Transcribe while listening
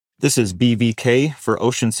This is BVK for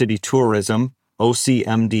Ocean City Tourism,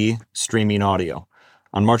 OCMD Streaming Audio.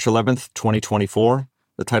 On March 11th, 2024,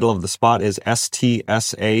 the title of the spot is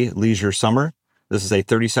STSA Leisure Summer. This is a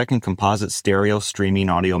 30-second composite stereo streaming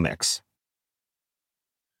audio mix.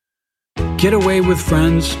 Get away with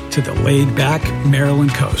friends to the laid-back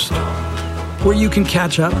Maryland coast, where you can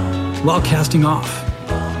catch up while casting off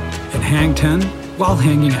and hang 10 while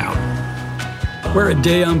hanging out, where a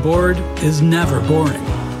day on board is never boring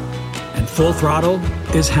and full throttle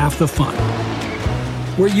is half the fun,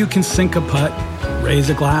 where you can sink a putt, raise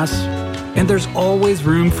a glass, and there's always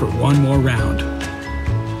room for one more round.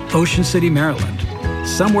 Ocean City, Maryland,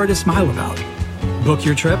 somewhere to smile about. Book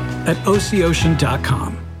your trip at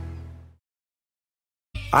OCOcean.com.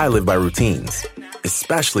 I live by routines,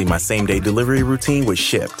 especially my same-day delivery routine with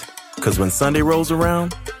Shipt. Because when Sunday rolls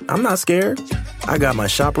around, I'm not scared. I got my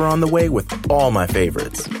shopper on the way with all my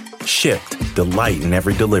favorites. Shipt, delight in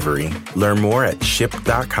every delivery. Learn more at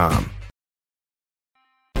Shipt.com.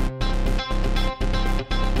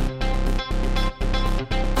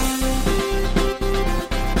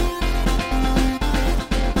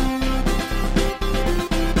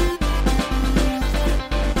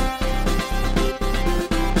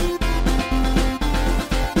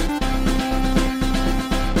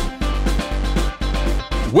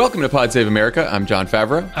 Welcome to Pod Save America. I'm John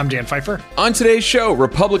Favreau. I'm Dan Pfeiffer. On today's show,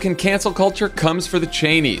 Republican cancel culture comes for the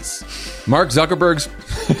Cheneys. Mark Zuckerberg's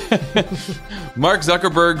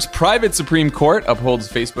private Supreme Court upholds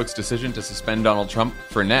Facebook's decision to suspend Donald Trump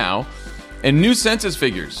for now. And new census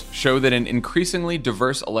figures show that an increasingly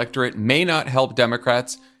diverse electorate may not help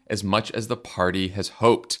Democrats as much as the party has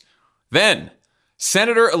hoped. Then,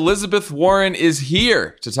 Senator Elizabeth Warren is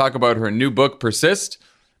here to talk about her new book, Persist,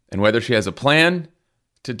 and whether she has a plan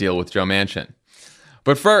to deal with Joe Manchin.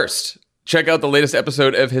 But first, check out the latest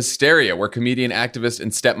episode of Hysteria, where comedian, activist,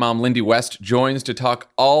 and stepmom Lindy West joins to talk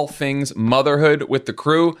all things motherhood with the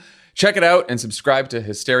crew. Check it out and subscribe to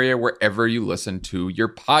Hysteria wherever you listen to your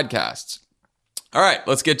podcasts. All right,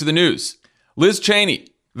 let's get to the news. Liz Cheney,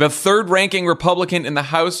 the third-ranking Republican in the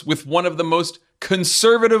House with one of the most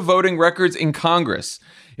conservative voting records in Congress,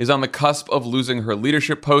 is on the cusp of losing her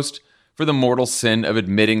leadership post for the mortal sin of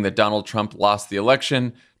admitting that Donald Trump lost the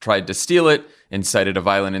election, tried to steal it, incited a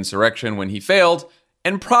violent insurrection when he failed,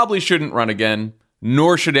 and probably shouldn't run again,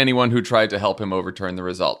 nor should anyone who tried to help him overturn the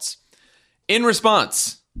results. In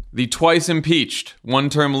response, the twice impeached,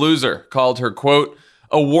 one-term loser called her, quote,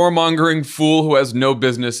 a warmongering fool who has no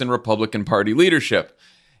business in Republican Party leadership.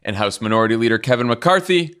 And House Minority Leader Kevin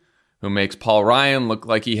McCarthy, who makes Paul Ryan look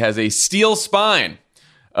like he has a steel spine,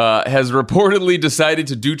 has reportedly decided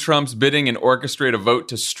to do Trump's bidding and orchestrate a vote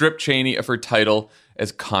to strip Cheney of her title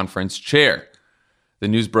as conference chair. The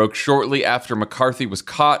news broke shortly after McCarthy was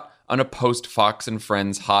caught on a post-Fox and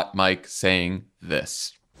Friends hot mic saying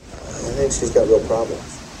this. I think she's got real problems.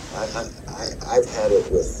 I've had it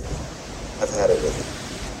with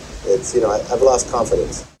it's, I've lost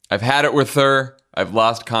confidence. I've had it with her. I've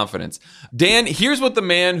lost confidence. Dan, here's what the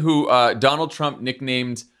man who Donald Trump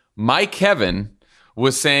nicknamed My Kevin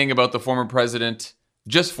was saying about the former president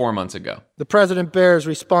just 4 months ago. The president bears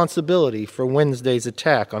responsibility for Wednesday's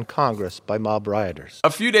attack on Congress by mob rioters. A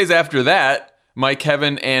few days after that, Mike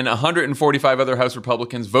Kevin and 145 other House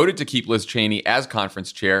Republicans voted to keep Liz Cheney as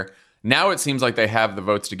conference chair. Now it seems like they have the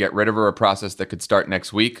votes to get rid of her, a process that could start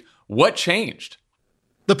next week. What changed?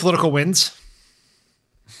 The political wins,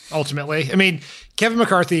 ultimately. I mean, Kevin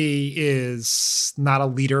McCarthy is not a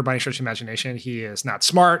leader by any stretch of imagination. He is not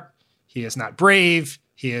smart. He is not brave.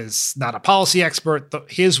 He is not a policy expert.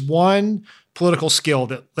 His one political skill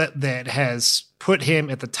that has put him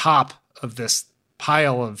at the top of this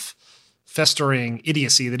pile of festering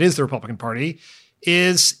idiocy that is the Republican Party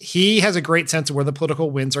is he has a great sense of where the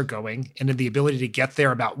political winds are going and the ability to get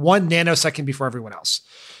there about 1 nanosecond before everyone else.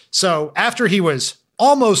 So after he was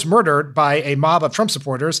almost murdered by a mob of Trump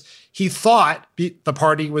supporters, he thought the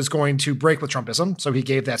party was going to break with Trumpism. So he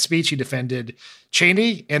gave that speech. He defended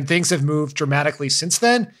Cheney, and things have moved dramatically since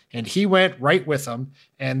then. And he went right with them.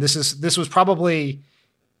 And this was probably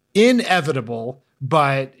inevitable,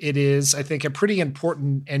 but it is, I think, a pretty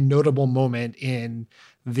important and notable moment in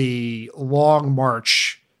the long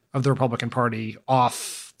march of the Republican Party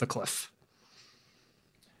off the cliff.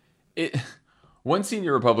 One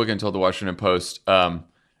senior Republican told the Washington Post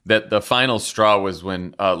that the final straw was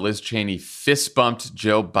when Liz Cheney fist bumped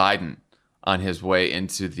Joe Biden on his way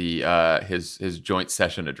into the his joint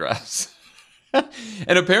session address.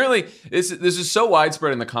 And apparently, this is so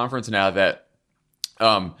widespread in the conference now that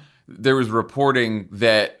there was reporting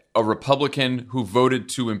that a Republican who voted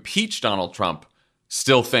to impeach Donald Trump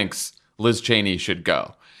still thinks Liz Cheney should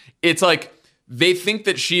go. it's like they think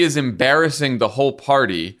that she is embarrassing the whole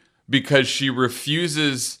party because she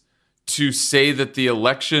refuses to say that the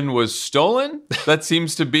election was stolen. That's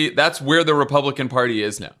where the Republican Party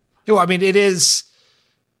is now. Well, I mean, it is.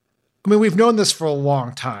 I mean, we've known this for a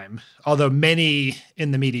long time, although many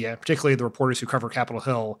in the media, particularly the reporters who cover Capitol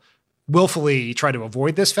Hill, willfully try to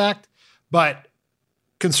avoid this fact. But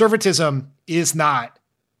conservatism is not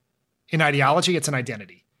an ideology, it's an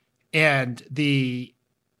identity. And the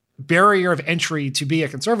barrier of entry to be a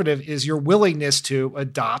conservative is your willingness to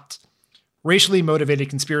adopt racially motivated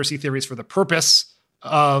conspiracy theories for the purpose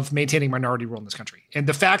of maintaining minority rule in this country. And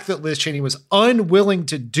the fact that Liz Cheney was unwilling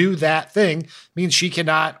to do that thing means she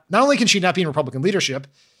cannot, not only can she not be in Republican leadership,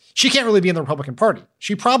 she can't really be in the Republican Party.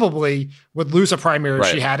 She probably would lose a primary if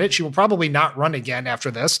she had it. She will probably not run again after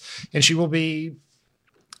this. And she will be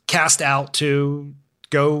cast out to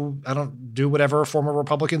go, do whatever former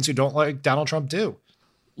Republicans who don't like Donald Trump do.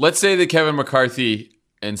 Let's say that Kevin McCarthy,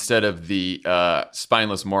 instead of the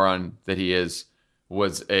spineless moron that he is,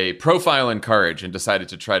 was a profile in courage and decided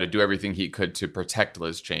to try to do everything he could to protect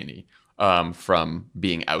Liz Cheney from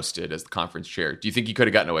being ousted as the conference chair. Do you think he could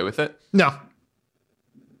have gotten away with it? No,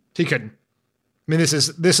 he couldn't. I mean, this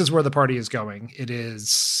is where the party is going. It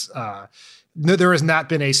is no, there has not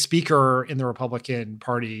been a speaker in the Republican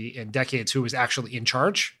Party in decades who was actually in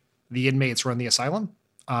charge. The inmates run the asylum.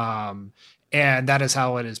 And that is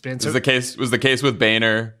how it has been. So was the case with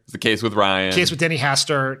Boehner, was the case with Ryan, case with Denny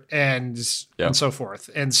Hastert, and so forth.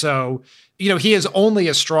 And so, he is only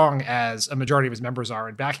as strong as a majority of his members are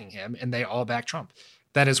in backing him, and they all back Trump.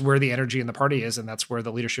 That is where the energy in the party is, and that's where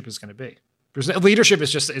the leadership is going to be. Leadership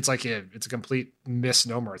is just, it's a complete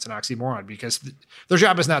misnomer. It's an oxymoron because their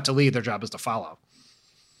job is not to lead, their job is to follow.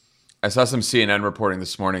 I saw some CNN reporting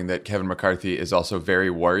this morning that Kevin McCarthy is also very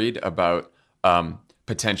worried about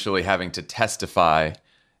potentially having to testify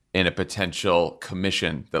in a potential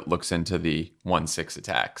commission that looks into the 1/6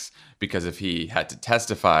 attacks. Because if he had to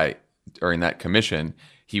testify during that commission,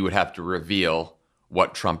 he would have to reveal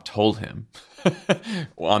what Trump told him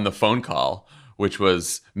on the phone call, which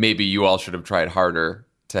was, maybe you all should have tried harder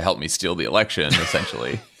to help me steal the election,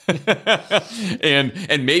 essentially.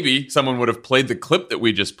 and maybe someone would have played the clip that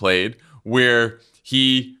we just played where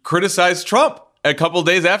he criticized Trump a couple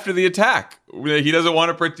days after the attack. He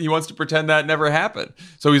wants to pretend that never happened.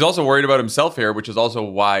 So he's also worried about himself here, which is also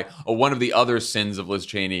why one of the other sins of Liz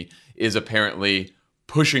Cheney is apparently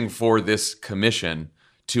pushing for this commission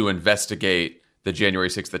to investigate the January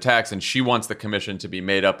 6th attacks. And she wants the commission to be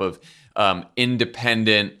made up of an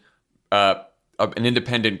independent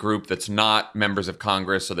group that's not members of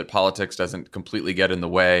Congress so that politics doesn't completely get in the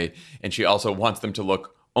way. And she also wants them to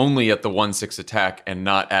look only at the 1/6 attack and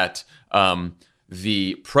not at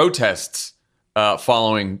the protests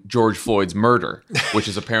following George Floyd's murder, which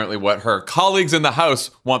is apparently what her colleagues in the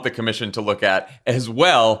House want the commission to look at, as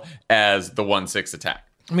well as the 1/6 attack.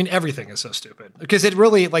 I mean, everything is so stupid because it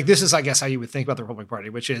really, this is, I guess, how you would think about the Republican Party,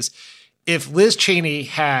 which is if Liz Cheney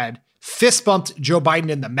had fist bumped Joe Biden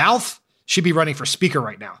in the mouth, she'd be running for speaker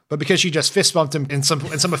right now. But because she just fist bumped him in some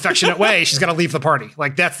affectionate way, she's got to leave the party.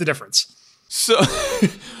 That's the difference. So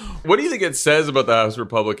what do you think it says about the House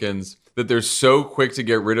Republicans that they're so quick to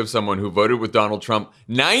get rid of someone who voted with Donald Trump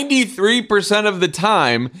 93% of the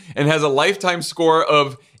time and has a lifetime score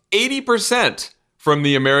of 80% from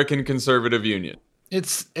the American Conservative Union?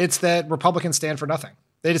 It's that Republicans stand for nothing.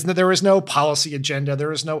 There is no policy agenda.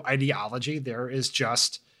 There is no ideology. There is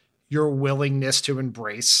just your willingness to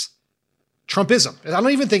embrace Trumpism. I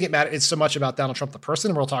don't even think it matters. It's so much about Donald Trump, the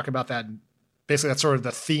person. And we'll talk about that. Basically, that's sort of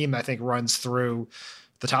the theme I think runs through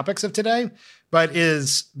the topics of today. But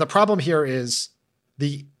the problem here is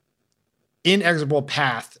the inexorable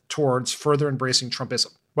path towards further embracing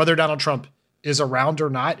Trumpism. Whether Donald Trump is around or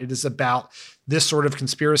not, it is about this sort of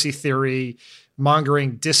conspiracy theory,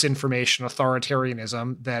 mongering disinformation,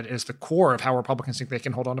 authoritarianism that is the core of how Republicans think they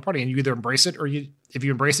can hold on to party. And you either embrace it or if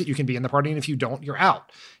you embrace it, you can be in the party. And if you don't, you're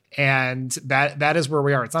out. And that is where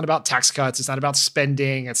we are. It's not about tax cuts. It's not about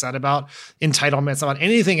spending. It's not about entitlement. It's not about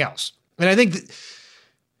anything else. And I think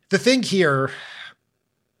the thing here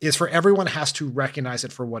is for everyone has to recognize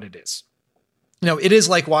it for what it is. It is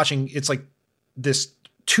like it's like this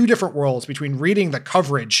two different worlds between reading the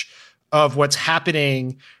coverage of what's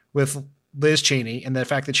happening with Liz Cheney and the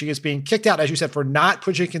fact that she is being kicked out, as you said, for not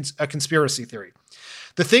pushing a conspiracy theory.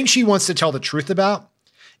 The thing she wants to tell the truth about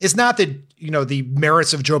is not that, the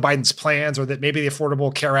merits of Joe Biden's plans or that maybe the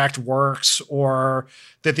Affordable Care Act works or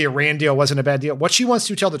that the Iran deal wasn't a bad deal. What she wants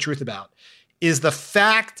to tell the truth about is the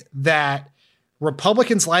fact that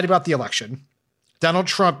Republicans lied about the election. Donald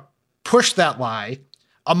Trump pushed that lie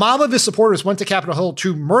A mob of his supporters went to Capitol Hill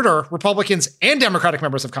to murder Republicans and Democratic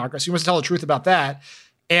members of Congress. He wants to tell the truth about that.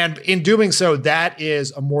 And in doing so, that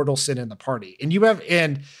is a mortal sin in the party.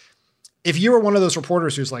 And if you were one of those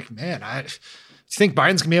reporters who's like, man, do you think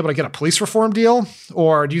Biden's gonna be able to get a police reform deal?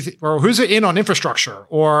 Or do you think, or who's in on infrastructure?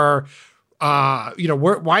 Or,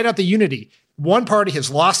 why not the unity? One party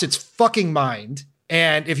has lost its fucking mind.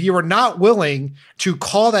 And if you are not willing to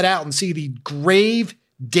call that out and see the grave,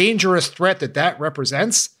 dangerous threat that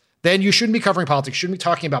represents, then you shouldn't be covering politics. You shouldn't be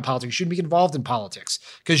talking about politics. You shouldn't be involved in politics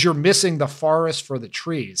because you're missing the forest for the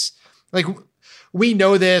trees. Like, we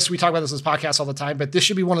know this. We talk about this on this podcast all the time, but this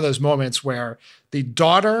should be one of those moments where the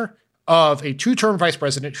daughter of a two-term vice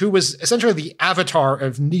president who was essentially the avatar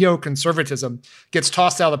of neoconservatism gets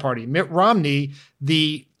tossed out of the party. Mitt Romney,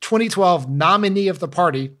 the 2012 nominee of the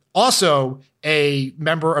party, also a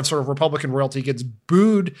member of sort of Republican royalty, gets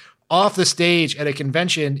booed off the stage at a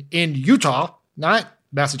convention in Utah, not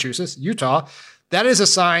Massachusetts, Utah. That is a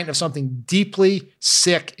sign of something deeply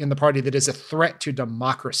sick in the party that is a threat to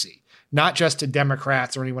democracy, not just to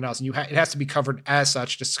Democrats or anyone else. And it has to be covered as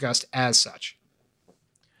such, discussed as such.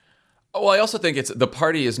 Well, I also think the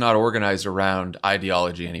party is not organized around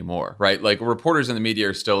ideology anymore, right? Like, reporters in the media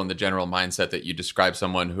are still in the general mindset that you describe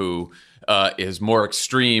someone who is more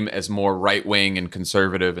extreme as more right-wing and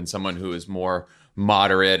conservative, and someone who is more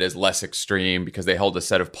moderate as less extreme because they hold a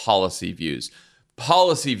set of policy views.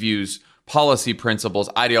 Policy principles,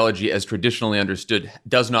 ideology as traditionally understood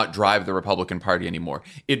does not drive the Republican Party anymore.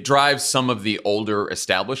 It drives some of the older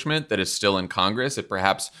establishment that is still in Congress. It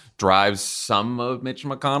perhaps drives some of Mitch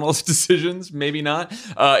McConnell's decisions, maybe not.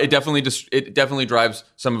 It definitely drives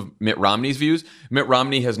some of Mitt Romney's views. Mitt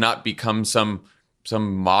Romney has not become some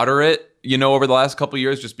moderate, over the last couple of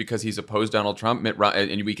years just because he's opposed Donald Trump.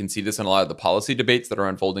 And we can see this in a lot of the policy debates that are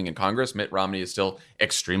unfolding in Congress. Mitt Romney is still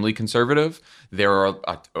extremely conservative. There are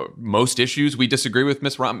most issues we disagree with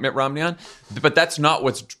Mitt Romney on, but that's not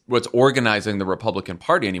what's organizing the Republican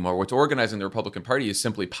Party anymore. What's organizing the Republican Party is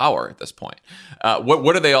simply power at this point.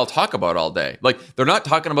 What do they all talk about all day? Like, they're not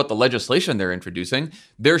talking about the legislation they're introducing.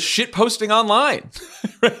 They're shit posting online,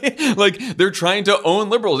 right? Like, they're trying to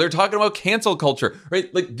own liberals. They're talking about cancel culture,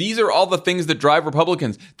 right? Like, these are all the things that drive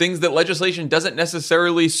Republicans, things that legislation doesn't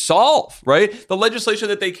necessarily solve, right? The legislation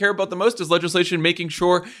that they care about the most is legislation making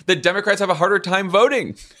sure that Democrats have a harder time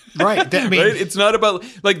voting. Right. Right? It's not about,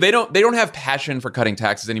 like, they don't have passion for cutting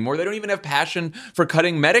taxes anymore. They don't even have passion for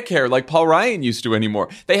cutting Medicare like Paul Ryan used to anymore.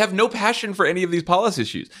 They have no passion for any of these policy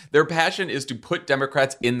issues. Their passion is to put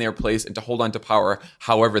Democrats in their place and to hold on to power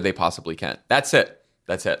however they possibly can. That's it.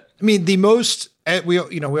 I mean, we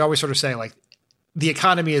always sort of say, like, the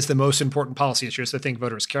economy is the most important policy issue that I think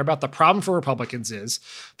voters care about. The problem for Republicans is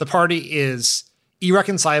the party is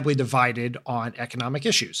irreconcilably divided on economic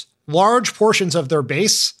issues. Large portions of their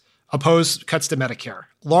base oppose cuts to Medicare.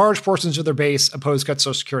 Large portions of their base oppose cuts to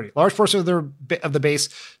Social Security. Large portions of the base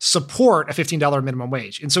support a $15 minimum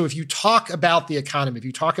wage. And so if you talk about the economy, if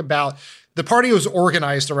you talk about the party was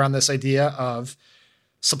organized around this idea of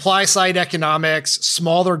supply side economics,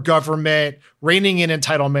 smaller government, reining in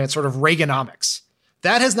entitlement, sort of Reaganomics.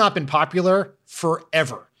 That has not been popular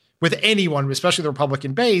forever with anyone, especially the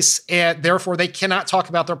Republican base, and therefore they cannot talk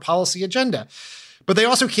about their policy agenda. But they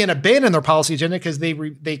also can't abandon their policy agenda because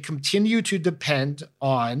they continue to depend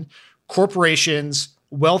on corporations,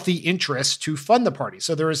 wealthy interests to fund the party.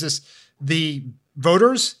 So there is the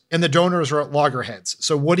voters and the donors are at loggerheads.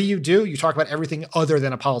 So what do? You talk about everything other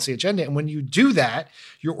than a policy agenda. And when you do that,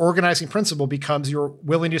 your organizing principle becomes your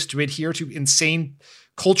willingness to adhere to insane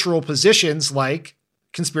cultural positions like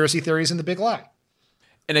conspiracy theories and the big lie.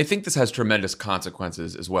 And I think this has tremendous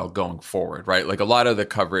consequences as well going forward, right? Like, a lot of the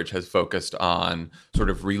coverage has focused on sort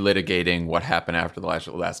of relitigating what happened after the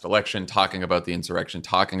last election, talking about the insurrection,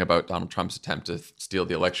 talking about Donald Trump's attempt to steal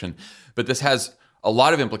the election. But this has a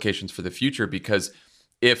lot of implications for the future, because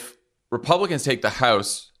if Republicans take the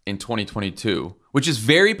House in 2022, which is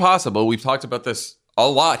very possible, we've talked about this a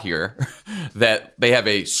lot here, that they have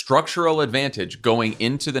a structural advantage going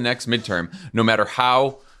into the next midterm, no matter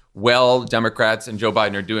how well Democrats and Joe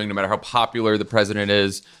Biden are doing, no matter how popular the president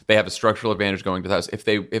is, they have a structural advantage going to the House.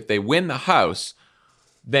 If they win the House,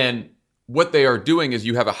 then what they are doing is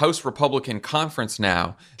you have a House Republican conference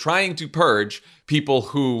now trying to purge people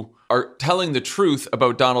who are telling the truth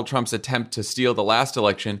about Donald Trump's attempt to steal the last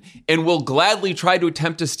election and will gladly try to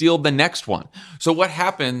attempt to steal the next one. So what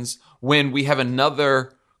happens when we have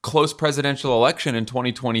another close presidential election in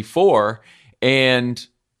 2024 and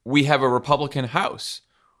we have a Republican House?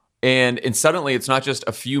 And suddenly it's not just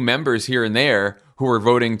a few members here and there who are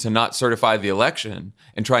voting to not certify the election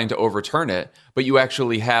and trying to overturn it, but you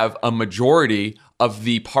actually have a majority of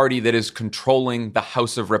the party that is controlling the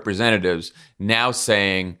House of Representatives now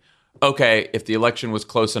saying, okay, if the election was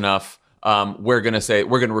close enough, we're going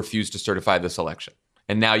to refuse to certify this election.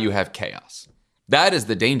 And now you have chaos. That is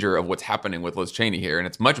the danger of what's happening with Liz Cheney here. And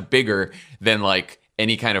it's much bigger than like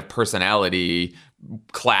any kind of personality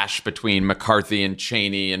clash between McCarthy and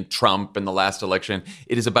Cheney and Trump in the last election.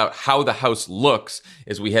 It is about how the House looks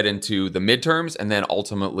as we head into the midterms and then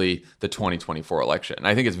ultimately the 2024 election. And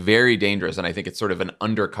I think it's very dangerous. And I think it's sort of an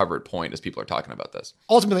undercovered point as people are talking about this.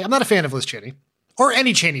 Ultimately, I'm not a fan of Liz Cheney or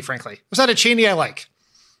any Cheney, frankly. There's not a Cheney I like.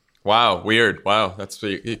 Wow, weird. Wow, that's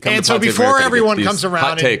and so before everyone comes around,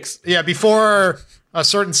 hot takes. Before a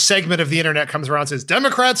certain segment of the internet comes around and says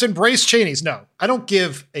Democrats embrace Cheneys. No, I don't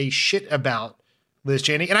give a shit about Liz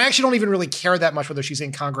Cheney, and I actually don't even really care that much whether she's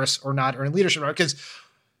in Congress or not or in leadership, because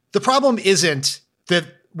the problem isn't that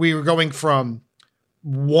we were going from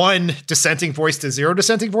one dissenting voice to zero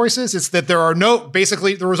dissenting voices. It's that there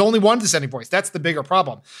was only one dissenting voice. That's the bigger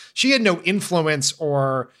problem. She had no influence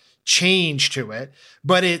or change to it,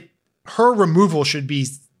 but her removal should be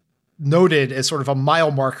noted as sort of a mile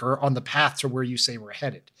marker on the path to where you say we're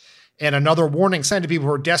headed. And another warning sign to people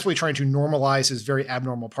who are desperately trying to normalize this very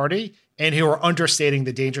abnormal party and who are understating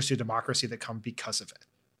the dangers to democracy that come because of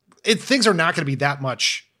it. Things are not going to be that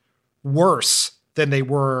much worse than they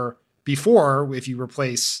were before if you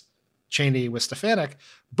replace Cheney with Stefanik,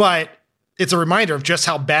 but it's a reminder of just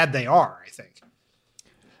how bad they are, I think.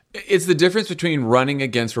 It's the difference between running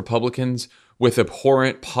against Republicans with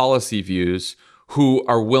abhorrent policy views who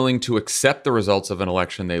are willing to accept the results of an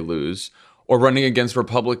election they lose, or running against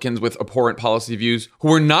Republicans with abhorrent policy views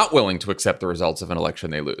who are not willing to accept the results of an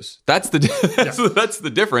election they lose. That's the that's the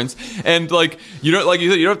difference. And like you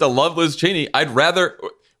said, you don't have to love Liz Cheney.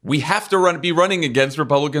 We have to be running against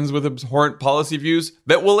Republicans with abhorrent policy views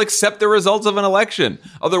that will accept the results of an election.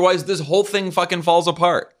 Otherwise, this whole thing fucking falls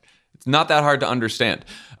apart. It's not that hard to understand.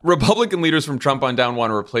 Republican leaders from Trump on down want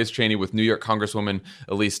to replace Cheney with New York Congresswoman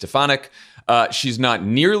Elise Stefanik. She's not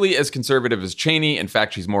nearly as conservative as Cheney. In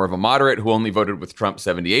fact, she's more of a moderate who only voted with Trump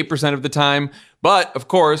 78% of the time. But, of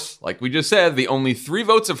course, like we just said, the only 3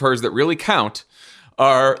 votes of hers that really count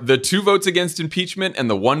are the 2 votes against impeachment and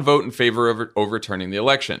the 1 vote in favor of overturning the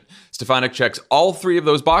election. Stefanik checks all 3 of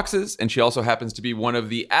those boxes, and she also happens to be one of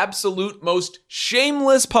the absolute most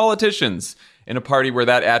shameless politicians in a party where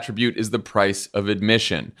that attribute is the price of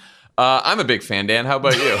admission. I'm a big fan, Dan. How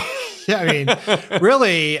about you? Yeah, I mean,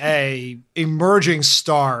 really a emerging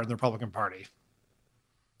star in the Republican Party.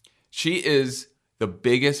 She is the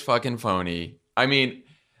biggest fucking phony. I mean,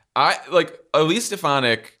 Elise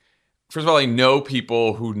Stefanik. First of all, I know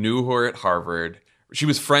people who knew her at Harvard. She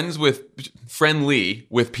was friendly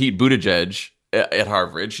with Pete Buttigieg at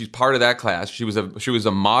Harvard. She's part of that class. She was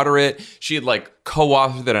a moderate. She had like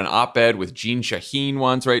co-authored an op-ed with Jean Shaheen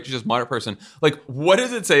once, right? She's just a moderate person. Like, what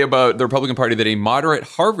does it say about the Republican Party that a moderate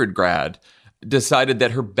Harvard grad decided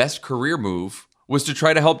that her best career move was to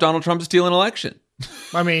try to help Donald Trump steal an election?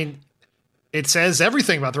 I mean, it says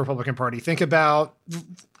everything about the Republican Party. Think about,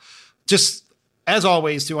 just as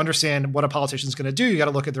always, to understand what a politician is going to do, you got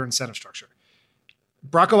to look at their incentive structure.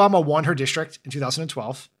 Barack Obama won her district in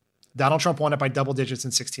 2012. Donald Trump won it by double digits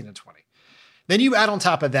in 16 and 20. Then you add on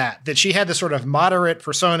top of that she had this sort of moderate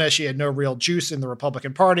persona. She had no real juice in the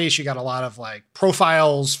Republican Party. She got a lot of like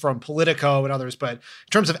profiles from Politico and others, but in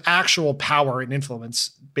terms of actual power and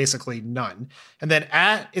influence, basically none. And then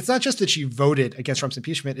it's not just that she voted against Trump's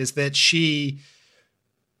impeachment, is that she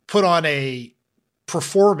put on a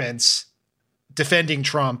performance defending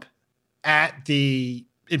Trump at the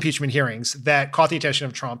impeachment hearings that caught the attention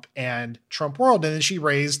of Trump and Trump world. And then she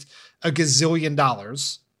raised $1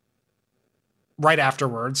 gazillion right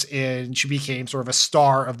afterwards. And she became sort of a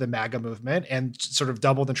star of the MAGA movement and sort of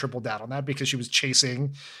doubled and tripled down on that because she was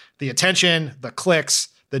chasing the attention, the clicks,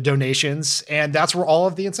 the donations. And that's where all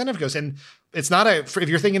of the incentive goes. And it's not if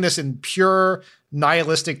you're thinking this in pure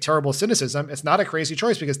nihilistic, terrible cynicism, it's not a crazy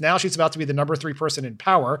choice because now she's about to be the number 3 person in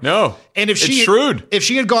power. No. And it's shrewd. If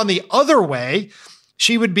she had gone the other way,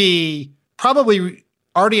 she would be probably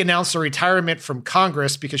already announced her retirement from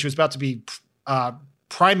Congress because she was about to be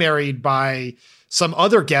primaried by some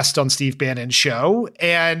other guest on Steve Bannon's show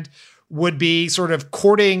and would be sort of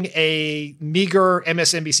courting a meager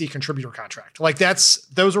MSNBC contributor contract. Like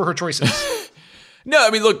those were her choices. No, I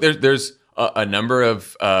mean, look, there's a number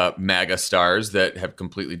of MAGA stars that have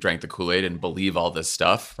completely drank the Kool-Aid and believe all this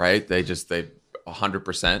stuff, right? They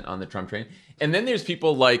 100% on the Trump train. And then there's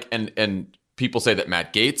people like, and people say that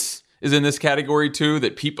Matt Gaetz is in this category too,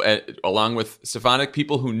 that people, along with Stefanik,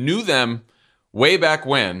 people who knew them way back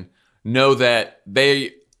when know that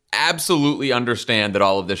they absolutely understand that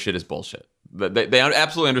all of this shit is bullshit. They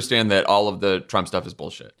absolutely understand that all of the Trump stuff is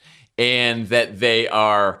bullshit, and that they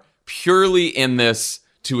are purely in this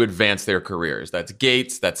to advance their careers. That's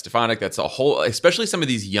Gates, that's Stefanik, that's a whole, especially some of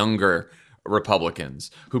these younger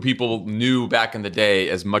Republicans who people knew back in the day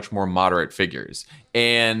as much more moderate figures.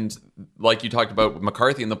 And like you talked about with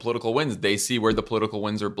McCarthy and the political winds, they see where the political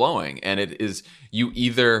winds are blowing. And it is, you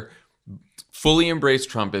either fully embrace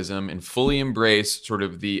Trumpism and fully embrace sort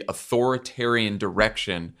of the authoritarian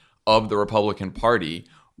direction of the Republican Party,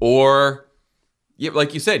 or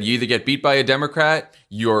like you said, you either get beat by a Democrat,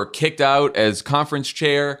 you're kicked out as conference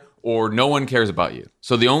chair, or no one cares about you.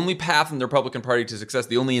 So the only path in the Republican Party to success,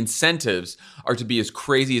 the only incentives are to be as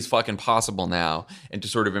crazy as fucking possible now and to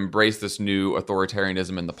sort of embrace this new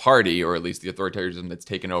authoritarianism in the party, or at least the authoritarianism that's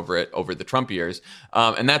taken over it over the Trump years.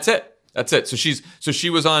 And that's it. That's it. So she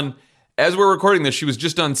was on, as we're recording this, she was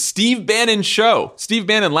just on Steve Bannon's show. Steve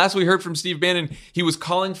Bannon, last we heard from Steve Bannon, he was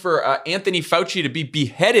calling for Anthony Fauci to be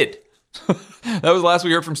beheaded. That was the last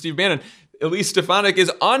we heard from Steve Bannon. Elise Stefanik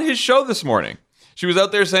is on his show this morning. She was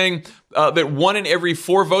out there saying that 1 in every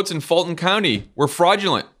 4 votes in Fulton County were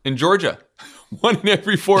fraudulent in Georgia. 1 in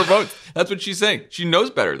every 4 votes. That's what she's saying. She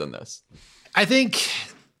knows better than this. I think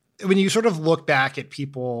when you sort of look back at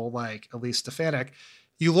people like Elise Stefanik,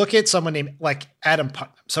 you look at someone named like Adam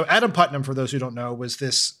Putnam. So Adam Putnam, for those who don't know, was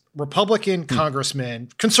this Republican congressman,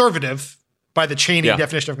 conservative by the Cheney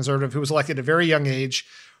definition of conservative, who was elected at a very young age,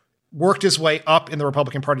 worked his way up in the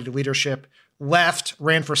Republican Party to leadership, left,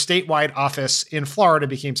 ran for statewide office in Florida,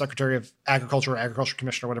 became Secretary of Agriculture or Agriculture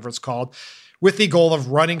Commissioner, whatever it's called, with the goal of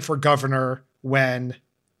running for governor when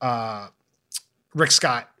Rick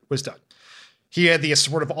Scott was done. He had the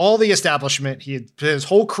support of all the establishment. He had his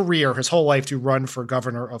whole career, his whole life to run for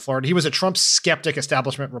governor of Florida. He was a Trump skeptic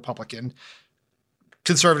establishment Republican,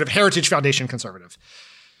 conservative, Heritage Foundation conservative.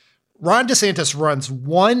 Ron DeSantis runs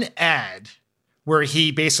one ad where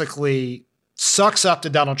he basically sucks up to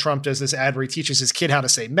Donald Trump, does this ad where he teaches his kid how to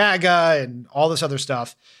say MAGA and all this other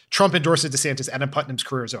stuff. Trump endorses DeSantis. Adam Putnam's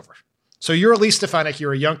career is over. So you're Elise Stefanik,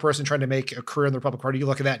 you're a young person trying to make a career in the Republican Party. You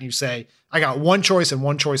look at that and you say, I got one choice and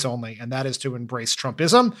one choice only, and that is to embrace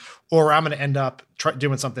Trumpism, or I'm going to end up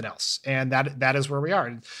doing something else. And that is where we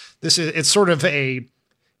are. It's sort of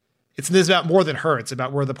it's about more than her. It's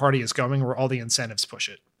about where the party is going, where all the incentives push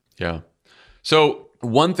it. Yeah. So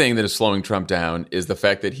one thing that is slowing Trump down is the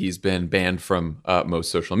fact that he's been banned from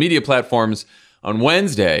most social media platforms. On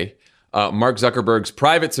Wednesday, Mark Zuckerberg's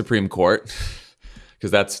private Supreme Court,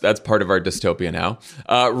 because that's part of our dystopia now,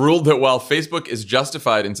 ruled that while Facebook is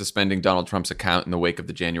justified in suspending Donald Trump's account in the wake of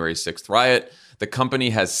the January 6th riot, the company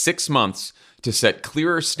has 6 months to set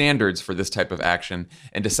clearer standards for this type of action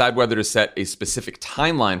and decide whether to set a specific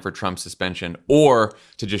timeline for Trump's suspension or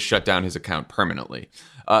to just shut down his account permanently.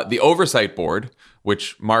 The Oversight Board,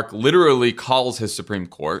 which Mark literally calls his Supreme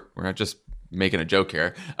Court, we're not just making a joke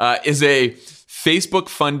here, is a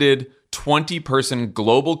Facebook-funded 20-person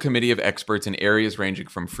global committee of experts in areas ranging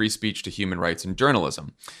from free speech to human rights and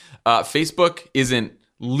journalism. Facebook isn't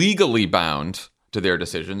legally bound to their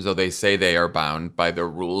decisions, though they say they are bound by the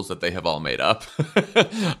rules that they have all made up.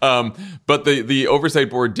 But the Oversight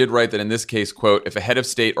Board did write that in this case, quote, if a head of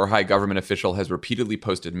state or high government official has repeatedly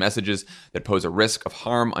posted messages that pose a risk of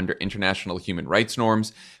harm under international human rights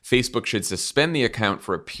norms, Facebook should suspend the account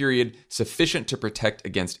for a period sufficient to protect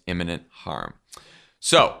against imminent harm.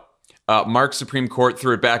 So, Mark's Supreme Court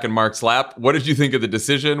threw it back in Mark's lap. What did you think of the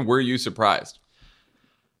decision? Were you surprised?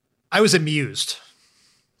 I was amused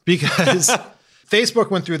because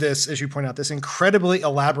Facebook went through this, as you point out, this incredibly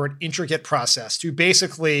elaborate, intricate process to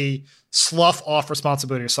basically slough off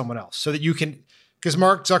responsibility to someone else so that you can, because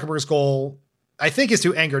Mark Zuckerberg's goal, I think, is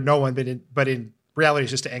to anger no one, but in reality, is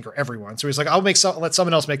just to anger everyone. So he's like, let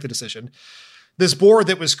someone else make the decision. This board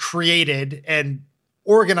that was created and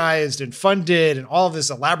organized and funded and all of this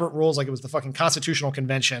elaborate rules, like it was the fucking Constitutional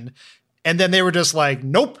Convention. And then they were just like,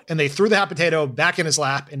 nope. And they threw the hot potato back in his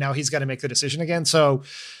lap. And now he's got to make the decision again. So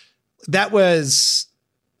that was,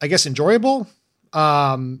 I guess, enjoyable.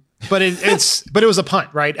 But it was a punt,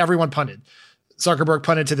 right? Everyone punted. Zuckerberg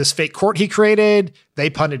punted to this fake court he created. They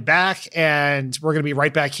punted back, and we're going to be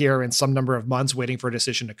right back here in some number of months waiting for a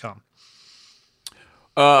decision to come.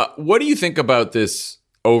 What do you think about this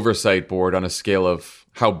Oversight Board on a scale of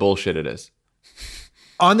how bullshit it is?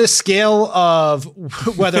 On the scale of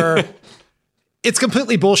whether it's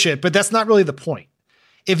completely bullshit, but that's not really the point.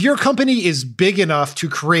 If your company is big enough to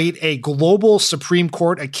create a global Supreme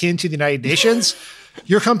Court akin to the United Nations,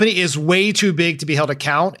 your company is way too big to be held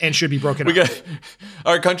account and should be broken up.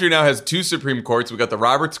 Our country now has 2 Supreme Courts. We got the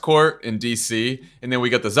Roberts Court in D.C., and then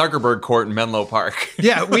we got the Zuckerberg Court in Menlo Park.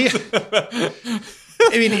 Yeah,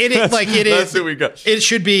 I mean, That's what we got. It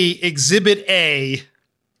should be Exhibit A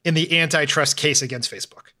in the antitrust case against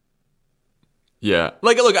Facebook. Yeah.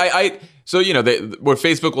 Look, so, what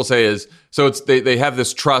Facebook will say is, so they have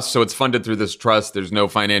this trust, so it's funded through this trust. There's no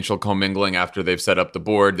financial commingling after they've set up the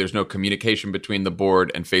board. There's no communication between the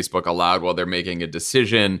board and Facebook allowed while they're making a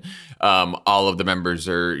decision. All of the members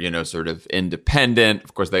are, sort of independent.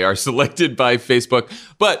 Of course, they are selected by Facebook.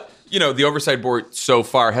 But, the oversight board so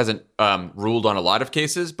far hasn't ruled on a lot of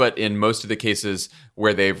cases, but in most of the cases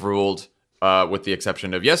where they've ruled, with the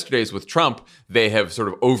exception of yesterday's with Trump, they have sort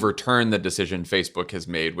of overturned the decision Facebook has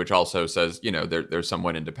made, which also says, they're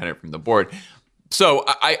somewhat independent from the board. So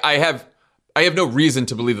I have no reason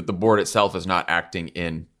to believe that the board itself is not acting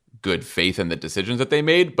in good faith in the decisions that they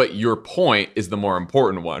made. But your point is the more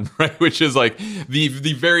important one, right? Which is like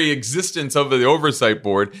the very existence of the oversight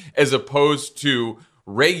board as opposed to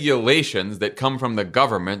regulations that come from the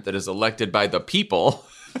government that is elected by the people.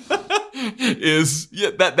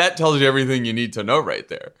 That tells you everything you need to know right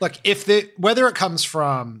there. Look, whether it comes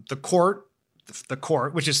from the court,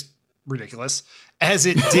 which is ridiculous, as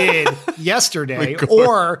it did yesterday,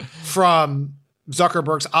 or from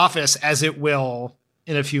Zuckerberg's office, as it will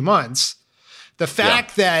in a few months, the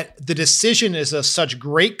fact that the decision is of such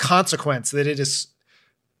great consequence that it is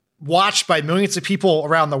watched by millions of people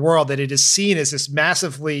around the world, that it is seen as this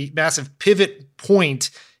massive pivot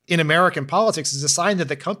point in American politics, is a sign that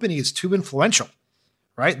the company is too influential,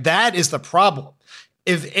 right? That is the problem.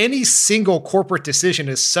 If any single corporate decision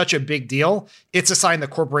is such a big deal, it's a sign the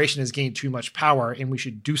corporation has gained too much power, and we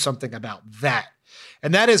should do something about that.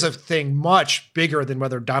 And that is a thing much bigger than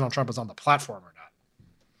whether Donald Trump is on the platform or not.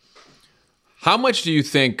 How much do you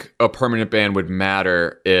think a permanent ban would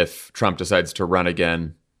matter if Trump decides to run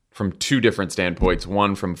again, from two different standpoints,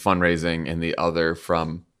 one from fundraising and the other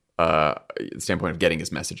from the standpoint of getting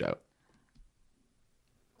his message out?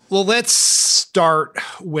 Well, let's start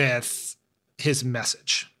with his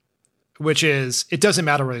message, which is, it doesn't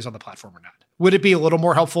matter whether he's on the platform or not. Would it be a little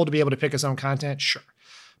more helpful to be able to pick his own content? Sure.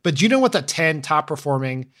 But do you know what the 10 top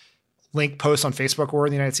performing link posts on Facebook were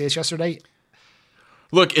in the United States yesterday?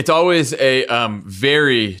 Look, it's always a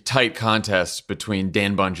very tight contest between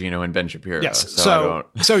Dan Bongino and Ben Shapiro. Yes.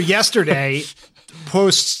 So yesterday,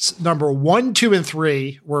 posts number 1, 2, and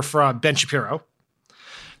 3 were from Ben Shapiro.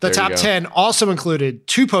 The top 10 also included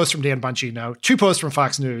 2 posts from Dan Bongino, 2 posts from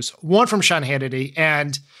Fox News, 1 from Sean Hannity,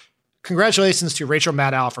 and congratulations to Rachel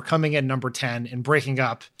Maddow for coming in number 10 and breaking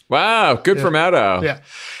up. Wow, good for Maddow. Yeah.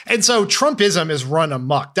 And so Trumpism is run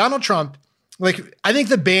amok. Donald Trump, I think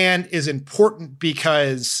the ban is important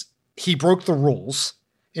because he broke the rules,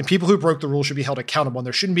 and people who broke the rules should be held accountable, and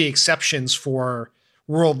there shouldn't be exceptions for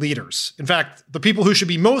world leaders. In fact, the people who should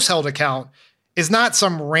be most held account is not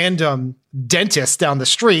some random dentist down the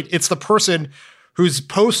street. It's the person whose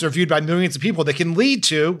posts are viewed by millions of people that can lead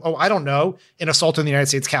to, an assault on the United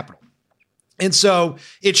States Capitol. And so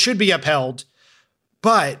it should be upheld.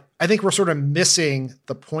 But I think we're sort of missing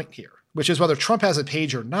the point here, which is whether Trump has a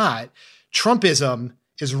page or not, Trumpism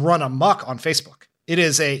is run amok on Facebook. It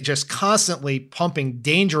is just constantly pumping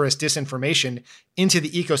dangerous disinformation into the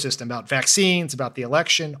ecosystem about vaccines, about the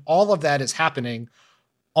election. All of that is happening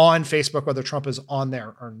on Facebook, whether Trump is on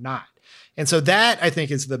there or not. And so that, I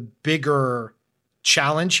think, is the bigger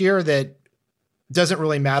challenge here, that doesn't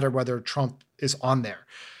really matter whether Trump is on there.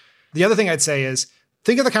 The other thing I'd say is,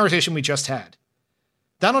 think of the conversation we just had.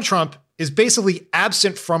 Donald Trump is basically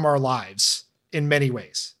absent from our lives in many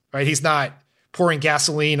ways, right? He's not pouring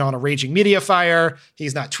gasoline on a raging media fire.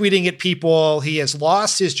 He's not tweeting at people. He has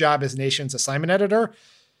lost his job as Nation's assignment editor.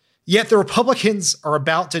 Yet the Republicans are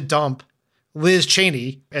about to dump Liz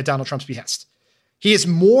Cheney at Donald Trump's behest. He is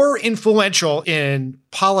more influential in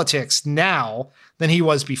politics now than he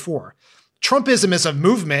was before. Trumpism as a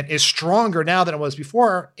movement is stronger now than it was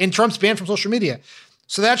before, and Trump's banned from social media.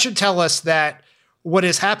 So that should tell us that what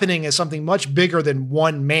is happening is something much bigger than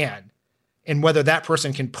one man, and whether that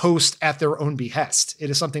person can post at their own behest. It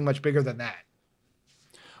is something much bigger than that.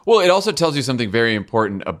 Well, it also tells you something very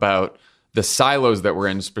important about the silos that we're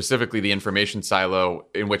in, specifically the information silo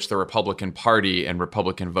in which the Republican Party and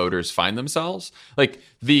Republican voters find themselves.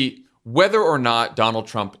 Whether or not Donald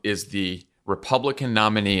Trump is the Republican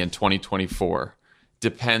nominee in 2024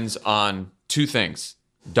 depends on 2 things: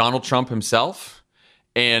 Donald Trump himself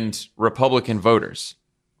and Republican voters,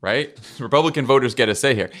 right? Republican voters get a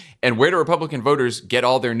say here. And where do Republican voters get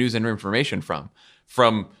all their news and information from?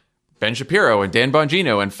 From Ben Shapiro and Dan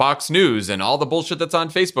Bongino and Fox News and all the bullshit that's on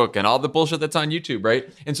Facebook and all the bullshit that's on YouTube, right?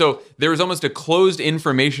 And so there is almost a closed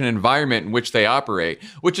information environment in which they operate,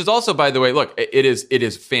 which is also, by the way, look, it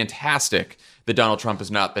is fantastic that Donald Trump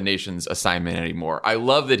is not the nation's assignment anymore. I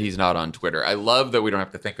love that he's not on Twitter. I love that we don't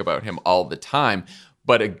have to think about him all the time.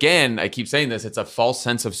 But again, I keep saying this, it's a false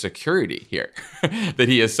sense of security here that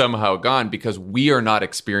he has somehow gone, because we are not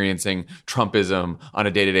experiencing Trumpism on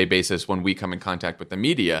a day-to-day basis when we come in contact with the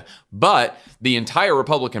media. But the entire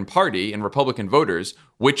Republican Party and Republican voters,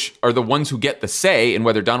 which are the ones who get the say in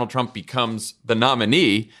whether Donald Trump becomes the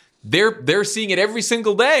nominee, they're seeing it every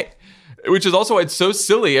single day. Which is also, it's so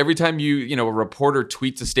silly. Every time a reporter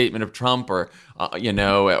tweets a statement of Trump or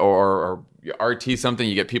RT something,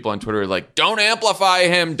 you get people on Twitter like, don't amplify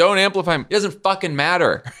him. It doesn't fucking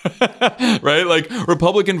matter, right? Like,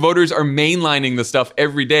 Republican voters are mainlining the stuff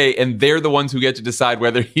every day, and they're the ones who get to decide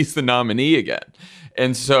whether he's the nominee again.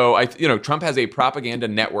 And so, Trump has a propaganda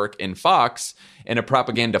network in Fox and a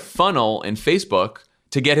propaganda funnel in Facebook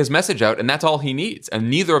to get his message out, and that's all he needs.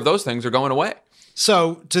 And neither of those things are going away.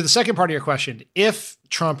 So to the second part of your question, if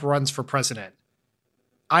Trump runs for president,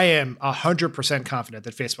 I am 100% confident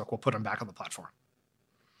that Facebook will put him back on the platform.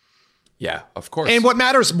 Yeah, of course. And what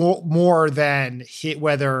matters more than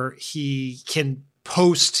whether he can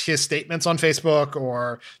post his statements on Facebook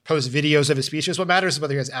or post videos of his speeches, what matters is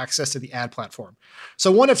whether he has access to the ad platform.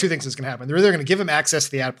 So one of two things is going to happen. They're either going to give him access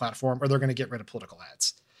to the ad platform, or they're going to get rid of political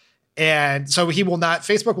ads. And so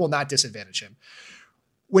Facebook will not disadvantage him.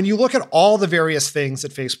 When you look at all the various things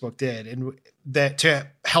that Facebook did and that to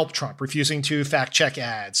help Trump, refusing to fact check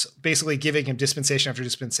ads, basically giving him dispensation after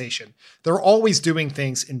dispensation, they're always doing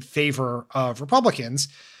things in favor of Republicans.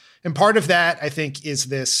 And part of that, I think, is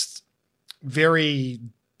this very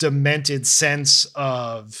demented sense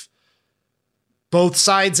of both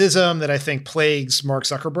sidesism that I think plagues Mark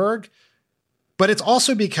Zuckerberg. But it's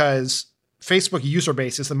also because Facebook user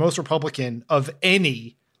base is the most Republican of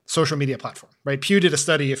any social media platform, right? Pew did a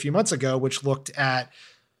study a few months ago, which looked at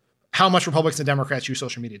how much Republicans and Democrats use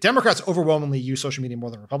social media. Democrats overwhelmingly use social media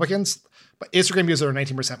more than Republicans, but Instagram users are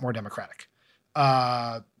 19% more Democratic.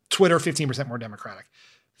 Twitter, 15% more Democratic.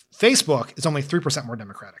 Facebook is only 3% more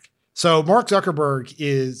Democratic. So Mark Zuckerberg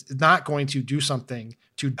is not going to do something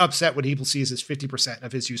to upset what he sees as 50%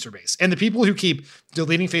 of his user base. And the people who keep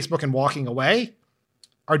deleting Facebook and walking away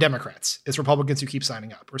are Democrats. It's Republicans who keep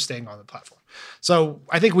signing up or staying on the platform. So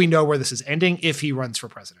I think we know where this is ending if he runs for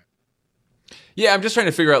president. Yeah, I'm just trying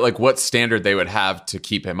to figure out what standard they would have to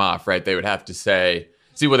keep him off, right? They would have to say,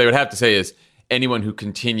 what they would have to say is anyone who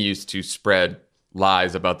continues to spread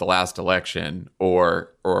lies about the last election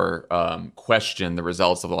or question the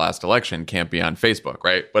results of the last election can't be on Facebook,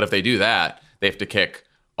 right? But if they do that, they have to kick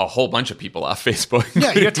a whole bunch of people off Facebook.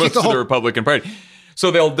 Yeah, you have to kick the Republican Party. So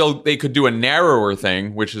they could do a narrower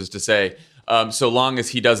thing, which is to say, so long as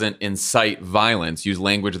he doesn't incite violence, use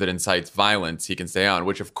language that incites violence, he can stay on,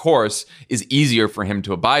 which of course is easier for him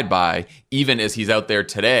to abide by, even as he's out there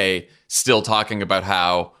today still talking about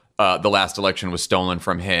how the last election was stolen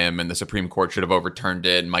from him and the Supreme Court should have overturned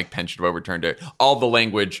it and Mike Pence should have overturned it. All the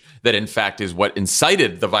language that in fact is what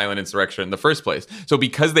incited the violent insurrection in the first place. So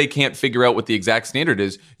because they can't figure out what the exact standard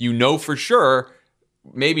is, for sure,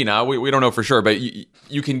 maybe not, we don't know for sure, but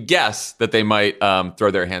you can guess that they might throw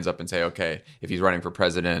their hands up and say, okay, if he's running for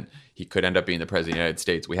president, he could end up being the president of the United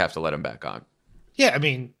States. We have to let him back on. Yeah, I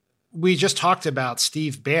mean, we just talked about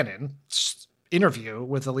Steve Bannon's interview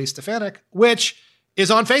with Elise Stefanik, which is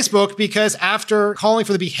on Facebook because after calling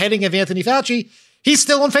for the beheading of Anthony Fauci, he's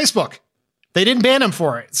still on Facebook. They didn't ban him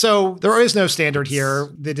for it. So there is no standard here.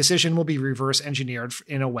 The decision will be reverse engineered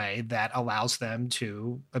in a way that allows them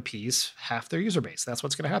to appease half their user base. That's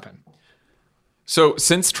what's going to happen. So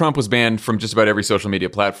since Trump was banned from just about every social media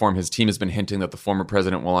platform, his team has been hinting that the former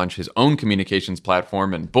president will launch his own communications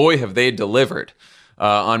platform. And boy, have they delivered.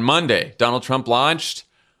 On Monday, Donald Trump launched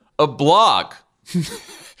a blog.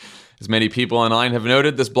 As many people online have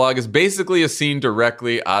noted, this blog is basically a scene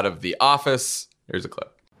directly out of The Office. Here's a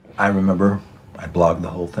clip. I remember I blogged the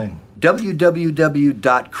whole thing.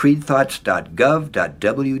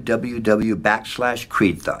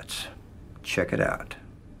 www.creedthoughts.gov.www/creedthoughts. Check it out.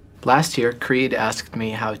 Last year, Creed asked me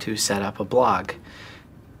how to set up a blog.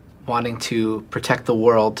 Wanting to protect the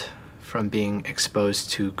world from being exposed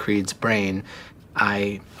to Creed's brain,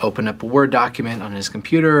 I opened up a Word document on his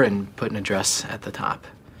computer and put an address at the top.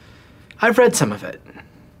 I've read some of it.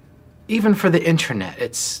 Even for the internet,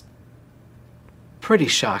 it's pretty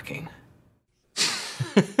shocking.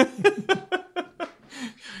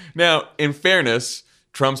 Now, in fairness,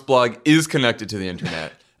 Trump's blog is connected to the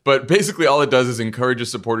internet. But basically all it does is encourage his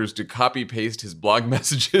supporters to copy paste his blog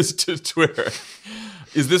messages to Twitter.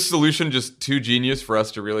 Is this solution just too genius for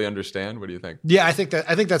us to really understand? What do you think? Yeah, I think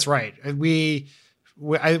that's right.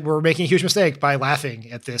 We're making a huge mistake by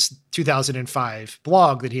laughing at this 2005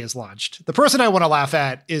 blog that he has launched. The person I want to laugh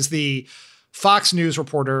at is the Fox News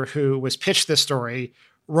reporter who was pitched this story,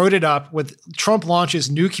 wrote it up with Trump launches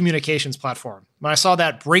new communications platform. When I saw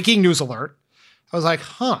that breaking news alert, I was like,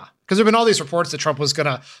 because there have been all these reports that Trump was going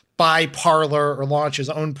to buy Parler or launch his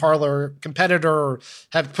own Parler competitor or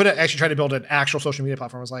actually try to build an actual social media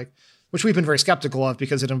platform. I was like, which we've been very skeptical of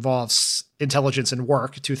because it involves intelligence and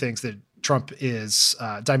work, two things that Trump is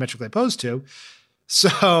diametrically opposed to.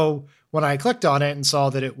 So when I clicked on it and saw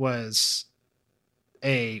that it was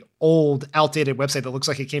a old, outdated website that looks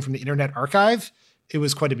like it came from the Internet Archive, it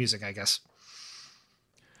was quite amusing, I guess.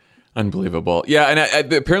 Unbelievable. Yeah,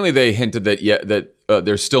 and apparently they hinted that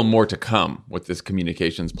there's still more to come with this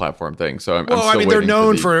communications platform thing. So I'm still waiting.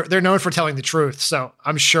 They're known for telling the truth. So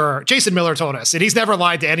I'm sure Jason Miller told us, and he's never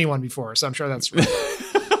lied to anyone before. So I'm sure that's true.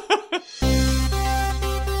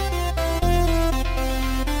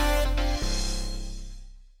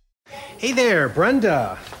 Hey there,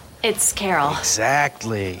 Brenda. It's Carol.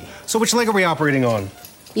 Exactly. So which leg are we operating on?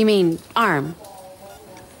 You mean arm?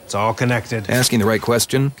 It's all connected. Asking the right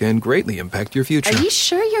question can greatly impact your future. Are you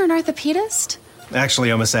sure you're an orthopedist? Actually,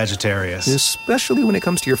 I'm a Sagittarius. Especially when it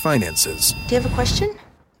comes to your finances. Do you have a question?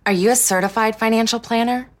 Are you a certified financial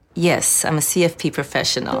planner? Yes, I'm a CFP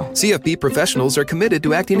professional. CFP professionals are committed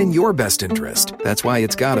to acting in your best interest. That's why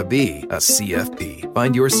it's gotta be a CFP.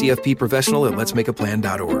 Find your CFP professional at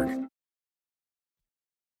letsmakeaplan.org.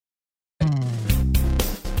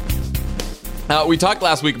 We talked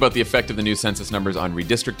last week about the effect of the new census numbers on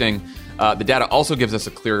redistricting. The data also gives us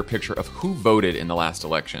a clearer picture of who voted in the last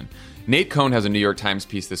election. Nate Cohn has a New York Times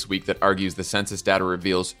piece this week that argues the census data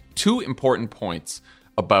reveals two important points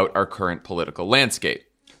about our current political landscape.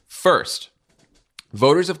 First,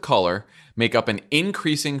 voters of color make up an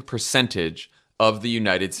increasing percentage of the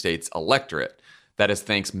United States electorate. That is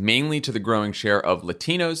thanks mainly to the growing share of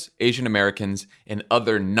Latinos, Asian Americans, and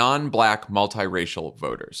other non-black multiracial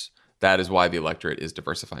voters. That is why the electorate is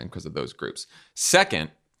diversifying, because of those groups. Second,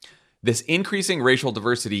 this increasing racial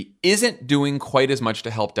diversity isn't doing quite as much to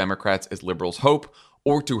help Democrats as liberals hope,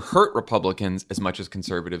 or to hurt Republicans as much as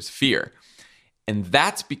conservatives fear. And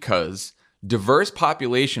that's because diverse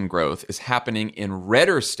population growth is happening in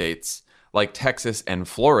redder states like Texas and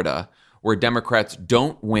Florida, where Democrats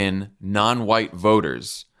don't win non-white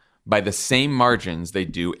voters by the same margins they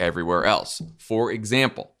do everywhere else. For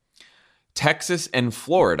example, Texas and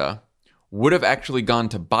Florida would have actually gone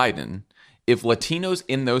to Biden if Latinos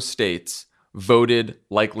in those states voted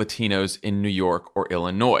like Latinos in New York or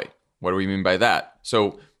Illinois. What do we mean by that?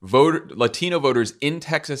 So Latino voters in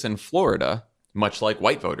Texas and Florida, much like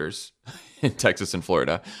white voters in Texas and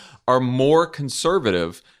Florida, are more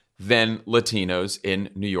conservative than Latinos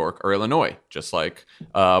in New York or Illinois, just like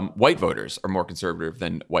white voters are more conservative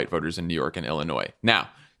than white voters in New York and Illinois. Now,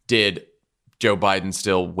 did Joe Biden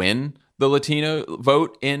still win the Latino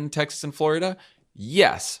vote in Texas and Florida?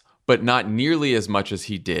 Yes, but not nearly as much as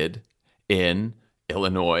he did in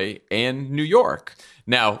Illinois and New York.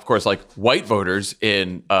 Now, of course, like white voters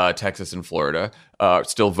in Texas and Florida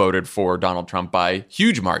still voted for Donald Trump by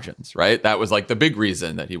huge margins, right? That was like the big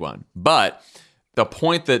reason that he won. But the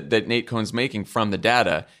point that Nate Cohn's making from the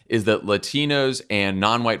data is that Latinos and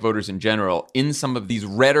non-white voters in general in some of these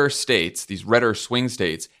redder states, these redder swing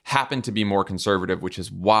states, happen to be more conservative, which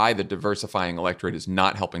is why the diversifying electorate is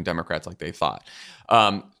not helping Democrats like they thought.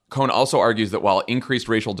 Cohn also argues that while increased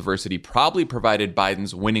racial diversity probably provided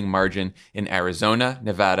Biden's winning margin in Arizona,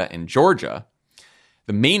 Nevada, and Georgia,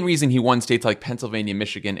 the main reason he won states like Pennsylvania,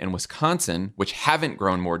 Michigan, and Wisconsin, which haven't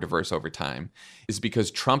grown more diverse over time, is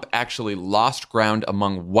because Trump actually lost ground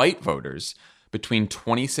among white voters between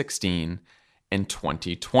 2016 and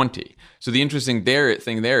 2020. So the interesting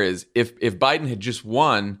thing there is if Biden had just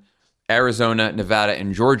won Arizona, Nevada,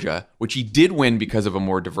 and Georgia, which he did win because of a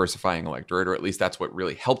more diversifying electorate, or at least that's what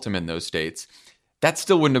really helped him in those states, that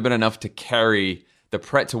still wouldn't have been enough to carry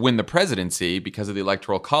to win the presidency because of the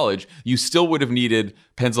Electoral College. You still would have needed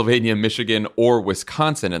Pennsylvania, Michigan, or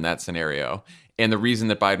Wisconsin in that scenario. And the reason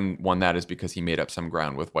that Biden won that is because he made up some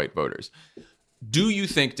ground with white voters. Do you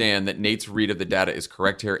think, Dan, that Nate's read of the data is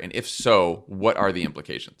correct here? And if so, what are the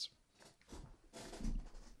implications?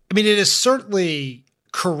 I mean, it is certainly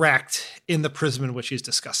correct in the prism in which he's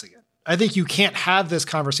discussing it. I think you can't have this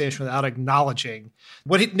conversation without acknowledging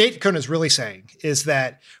what Nate Cohn is really saying is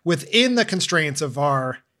that within the constraints of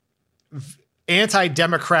our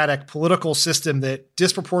anti-democratic political system that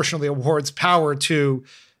disproportionately awards power to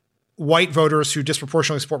white voters who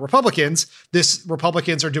disproportionately support Republicans,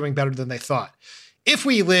 Republicans are doing better than they thought. If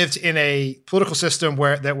we lived in a political system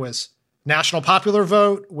where that was national popular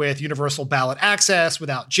vote with universal ballot access,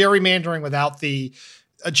 without gerrymandering, without the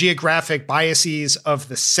geographic biases of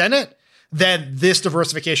the Senate, then this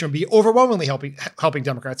diversification would be overwhelmingly helping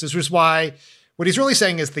Democrats. This was why what he's really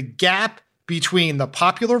saying is the gap between the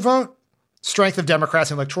popular vote, strength of Democrats,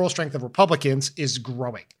 and electoral strength of Republicans is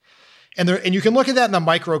growing. And you can look at that in the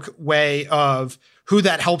micro way of who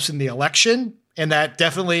that helps in the election, and that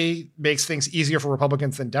definitely makes things easier for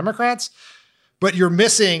Republicans than Democrats. But you're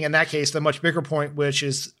missing, in that case, the much bigger point, which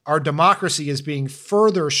is our democracy is being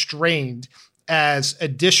further strained as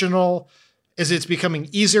it's becoming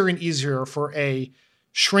easier and easier for a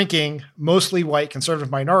shrinking, mostly white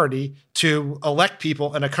conservative minority to elect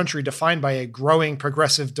people in a country defined by a growing,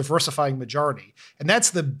 progressive, diversifying majority. And that's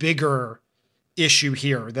the bigger issue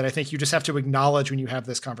here that I think you just have to acknowledge when you have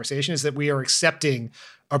this conversation, is that we are accepting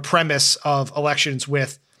a premise of elections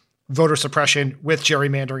with voter suppression, with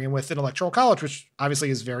gerrymandering, and with an electoral college, which obviously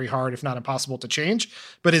is very hard, if not impossible, to change,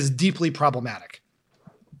 but is deeply problematic.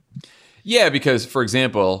 Yeah, because, for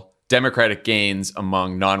example, Democratic gains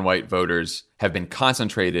among non-white voters have been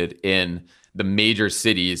concentrated in the major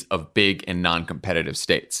cities of big and non-competitive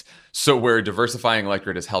states. So where diversifying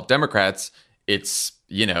electorate has helped Democrats, it's,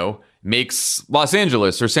 makes Los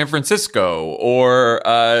Angeles or San Francisco or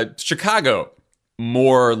Chicago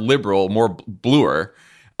more liberal, more bluer.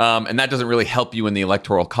 And that doesn't really help you in the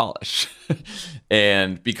electoral college.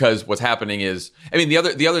 And because what's happening is,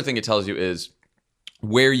 the other thing it tells you is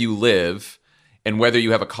where you live and whether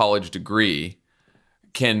you have a college degree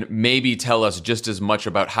can maybe tell us just as much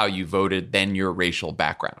about how you voted than your racial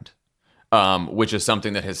background, which is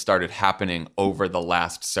something that has started happening over the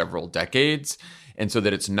last several decades. And so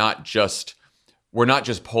that we're not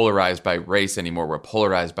just polarized by race anymore. We're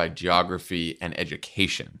polarized by geography and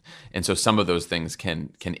education. And so some of those things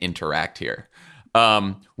can interact here.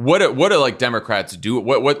 What do like Democrats do?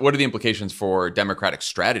 What are the implications for Democratic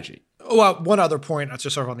strategy? Well, one other point,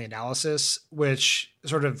 just sort of on the analysis, which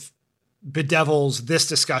sort of bedevils this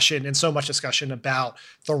discussion and so much discussion about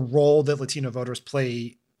the role that Latino voters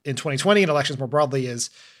play in 2020 and elections more broadly, is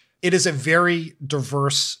it is a very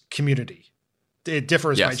diverse community. It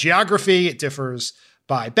differs by geography. It differs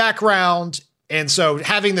by background. And so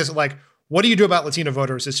having this, what do you do about Latino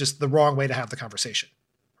voters is just the wrong way to have the conversation,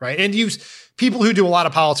 right? And people who do a lot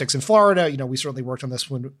of politics in Florida, we certainly worked on this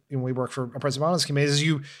when we worked for President Obama's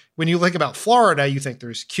committee, when you think about Florida, you think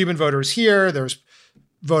there's Cuban voters here, there's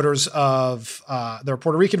voters there are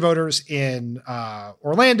Puerto Rican voters in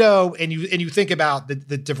Orlando, and you think about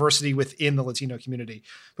the diversity within the Latino community.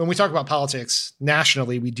 But when we talk about politics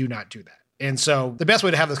nationally, we do not do that. And so the best way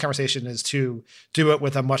to have this conversation is to do it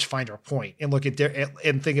with a much finer point and look at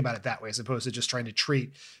and think about it that way, as opposed to just trying to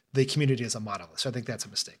treat the community as a monolith. So I think that's a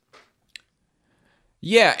mistake.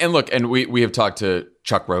 Yeah, and look, and we have talked to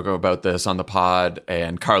Chuck Rogo about this on the pod,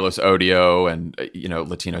 and Carlos Odio, and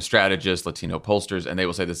Latino strategists, Latino pollsters, and they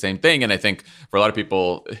will say the same thing. And I think for a lot of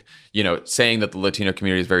people, saying that the Latino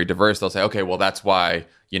community is very diverse, they'll say, okay, well, that's why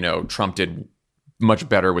Trump did much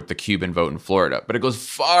better with the Cuban vote in Florida. But it goes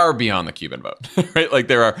far beyond the Cuban vote, right? Like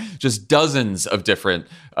there are just dozens of different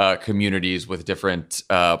communities with different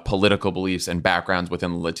political beliefs and backgrounds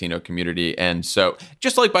within the Latino community. And so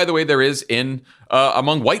just like, by the way, there is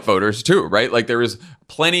among white voters too, right? Like there is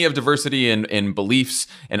plenty of diversity in beliefs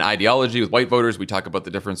and ideology with white voters. We talk about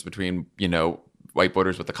the difference between, white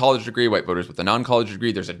voters with a college degree, white voters with a non-college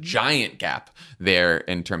degree. There's a giant gap there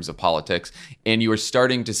in terms of politics. And you are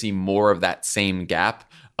starting to see more of that same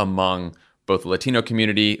gap among both the Latino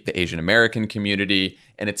community, the Asian American community,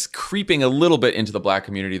 and it's creeping a little bit into the Black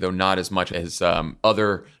community, though not as much as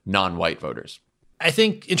other non-white voters. I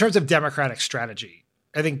think in terms of Democratic strategy,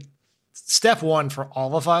 I think step one for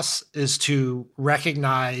all of us is to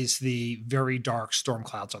recognize the very dark storm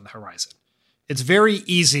clouds on the horizon. It's very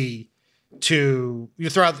easy to, you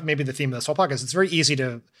throw out maybe the theme of this whole podcast, it's very easy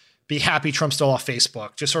to be happy Trump's still off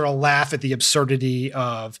Facebook, just sort of laugh at the absurdity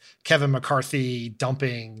of Kevin McCarthy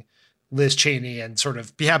dumping Liz Cheney and sort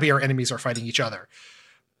of be happy our enemies are fighting each other.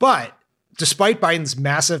 But despite Biden's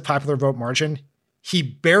massive popular vote margin, he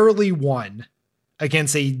barely won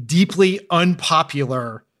against a deeply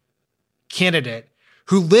unpopular candidate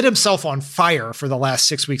who lit himself on fire for the last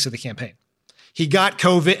 6 weeks of the campaign. He got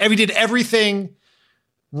COVID, he did everything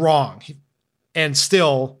wrong and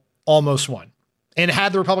still almost won. And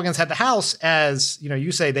had the Republicans had the House, as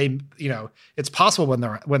you say, it's possible when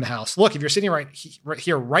they're win the House. Look, if you're sitting right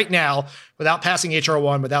here right now without passing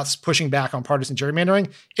HR1, without pushing back on partisan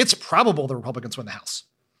gerrymandering, it's probable the Republicans win the House.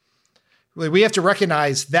 We have to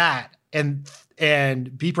recognize that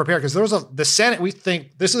and be prepared, because the Senate, we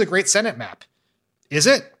think this is a great Senate map. Is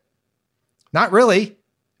it? Not really. I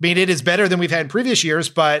mean, it is better than we've had in previous years,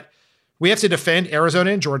 but we have to defend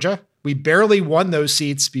Arizona and Georgia. We barely won those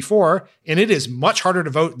seats before, and it is much harder to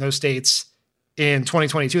vote in those states in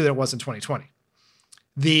 2022 than it was in 2020.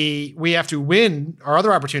 We have to win. Our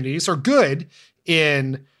other opportunities are good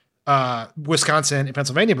in Wisconsin and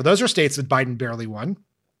Pennsylvania, but those are states that Biden barely won.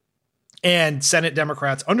 And Senate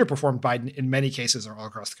Democrats underperformed Biden in many cases all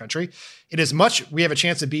across the country. We have a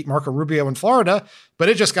chance to beat Marco Rubio in Florida, but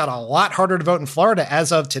it just got a lot harder to vote in Florida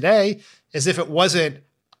as of today, as if it wasn't,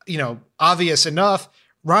 obvious enough.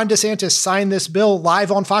 Ron DeSantis signed this bill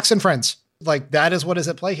live on Fox and Friends. Like, that is what is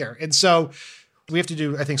at play here. And so we have to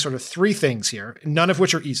do, I think, sort of three things here, none of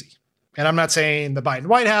which are easy. And I'm not saying the Biden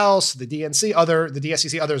White House, the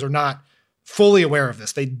DSCC, others are not fully aware of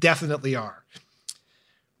this. They definitely are.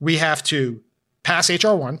 We have to pass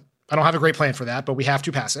H.R. 1. I don't have a great plan for that, but we have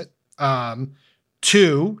to pass it.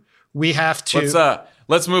 2, we have to...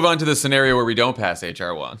 Let's move on to the scenario where we don't pass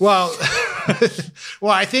H.R. 1. Well,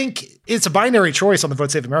 I think it's a binary choice on the Vote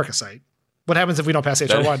Save America site. What happens if we don't pass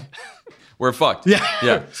H.R. 1? We're fucked.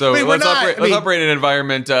 Yeah. So let's operate in an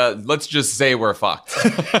environment. Let's just say we're fucked.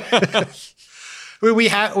 We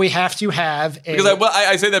have to have a... Because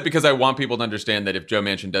I say that because I want people to understand that if Joe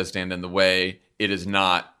Manchin does stand in the way, it is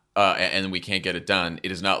not, and we can't get it done,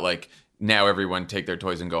 it is not like now everyone take their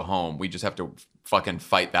toys and go home. We just have to fucking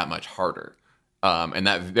fight that much harder. And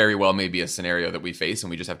that very well may be a scenario that we face, and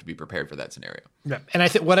we just have to be prepared for that scenario. Yeah.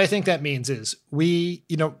 And what I think that means is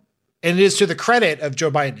and it is to the credit of Joe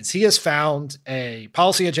Biden, is he has found a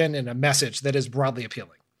policy agenda and a message that is broadly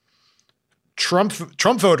appealing. Trump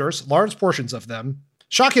voters, large portions of them,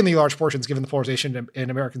 shockingly large portions given the polarization in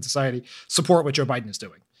American society, support what Joe Biden is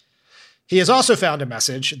doing. He has also found a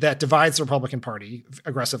message that divides the Republican Party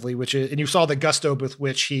aggressively, and you saw the gusto with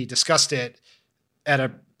which he discussed it at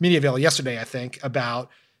a media avail yesterday, I think, about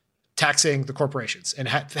taxing the corporations and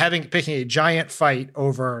picking a giant fight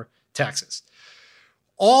over taxes.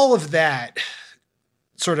 All of that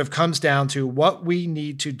sort of comes down to what we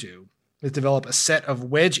need to do is develop a set of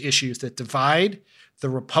wedge issues that divide the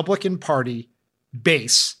Republican Party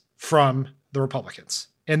base from the Republicans.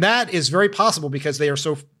 And that is very possible because they are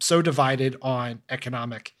so divided on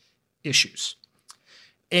economic issues.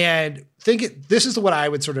 And this is what I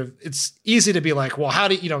would it's easy to be like, well, how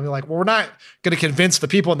do we're not going to convince the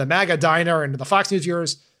people in the MAGA diner and the Fox News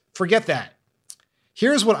viewers. Forget that.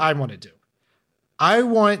 Here's what I want to do. I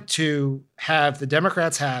want to have the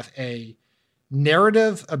Democrats have a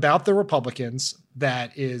narrative about the Republicans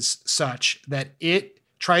that is such that it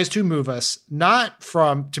tries to move us,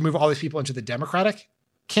 to move all these people into the Democratic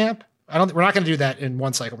camp. We're not going to do that in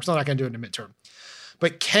one cycle. We're still not going to do it in a midterm.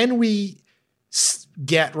 But can we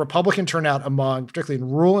get Republican turnout particularly in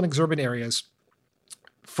rural and exurban areas,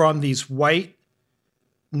 from these white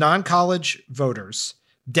non-college voters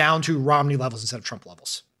down to Romney levels instead of Trump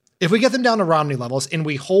levels? If we get them down to Romney levels and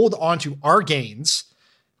we hold on to our gains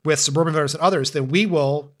with suburban voters and others, then we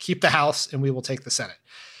will keep the House and we will take the Senate.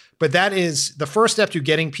 But that is the first step to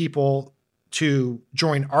getting people to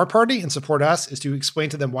join our party and support us, is to explain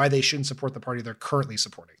to them why they shouldn't support the party they're currently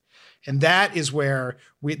supporting. And that is where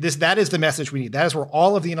that is the message we need. That is where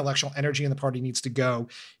all of the intellectual energy in the party needs to go,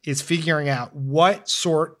 is figuring out what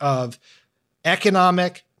sort of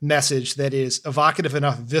economic message that is evocative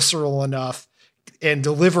enough, visceral enough, and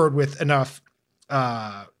delivered with enough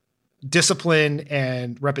discipline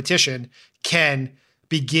and repetition can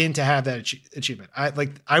begin to have that achievement.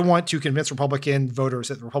 I want to convince Republican voters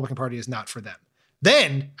that the Republican Party is not for them.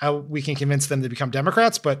 Then we can convince them to become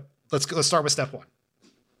Democrats. But let's start with step 1.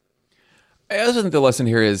 I also think the lesson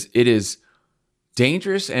here is it is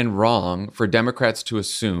dangerous and wrong for Democrats to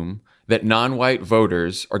assume that non-white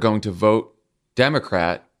voters are going to vote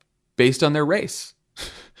Democrat based on their race.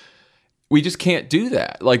 We just can't do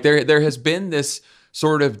that. Like there has been this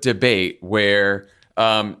sort of debate where,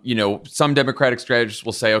 some Democratic strategists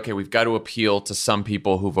will say, okay, we've got to appeal to some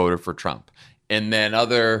people who voted for Trump. And then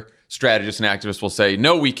other strategists and activists will say,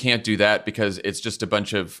 no, we can't do that because it's just a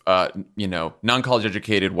bunch of, non-college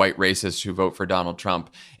educated white racists who vote for Donald Trump.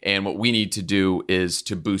 And what we need to do is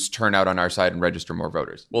to boost turnout on our side and register more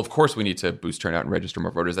voters. Well, of course we need to boost turnout and register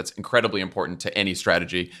more voters. That's incredibly important to any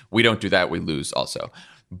strategy. We don't do that, we lose also.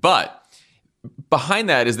 But behind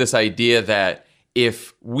that is this idea that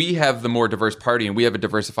if we have the more diverse party and we have a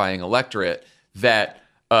diversifying electorate, that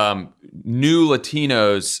new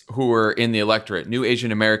Latinos who are in the electorate, new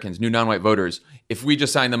Asian Americans, new non-white voters, if we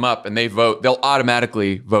just sign them up and they vote, they'll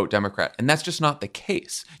automatically vote Democrat. And that's just not the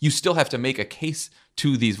case. You still have to make a case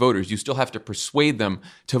to these voters. You still have to persuade them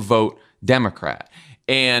to vote Democrat.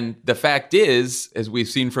 And the fact is, as we've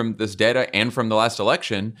seen from this data and from the last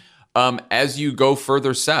election, as you go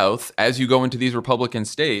further south, as you go into these Republican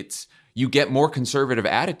states, you get more conservative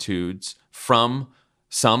attitudes from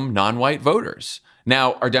some non-white voters.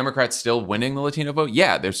 Now, are Democrats still winning the Latino vote?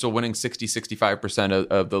 Yeah, they're still winning 65%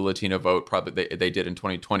 of the Latino vote, probably they did in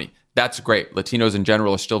 2020. That's great. Latinos in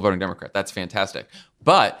general are still voting Democrat. That's fantastic.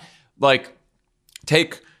 But like,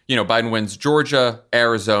 take, Biden wins Georgia,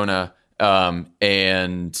 Arizona,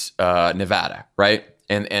 and Nevada, right?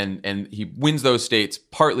 And he wins those states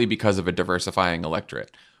partly because of a diversifying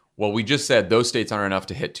electorate. Well, we just said those states aren't enough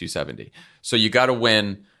to hit 270. So you got to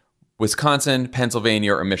win Wisconsin,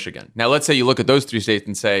 Pennsylvania, or Michigan. Now, let's say you look at those three states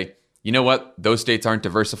and say, you know what? Those states aren't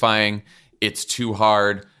diversifying. It's too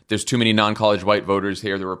hard. There's too many non-college white voters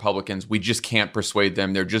here, the Republicans. We just can't persuade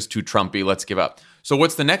them. They're just too Trumpy. Let's give up. So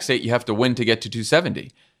what's the next state you have to win to get to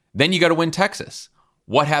 270? Then you got to win Texas.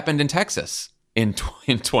 What happened in Texas in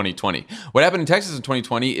 2020? What happened in Texas in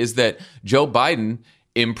 2020 is that Joe Biden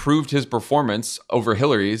improved his performance over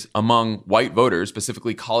Hillary's among white voters,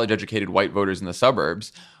 specifically college-educated white voters in the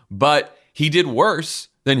suburbs. But he did worse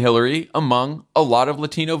than Hillary among a lot of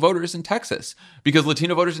Latino voters in Texas, because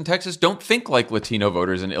Latino voters in Texas don't think like Latino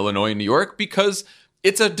voters in Illinois and New York, because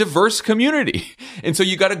it's a diverse community. And so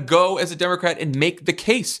you got to go as a Democrat and make the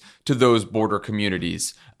case to those border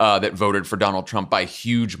communities that voted for Donald Trump by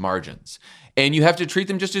huge margins. And you have to treat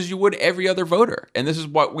them just as you would every other voter. And this is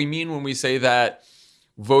what we mean when we say that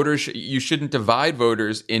voters, you shouldn't divide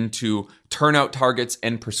voters into turnout targets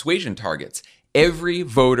and persuasion targets. Every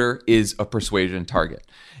voter is a persuasion target.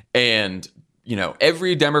 And,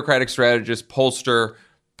 every Democratic strategist, pollsters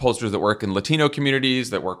that work in Latino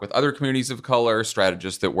communities, that work with other communities of color,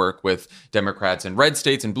 strategists that work with Democrats in red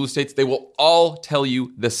states and blue states, they will all tell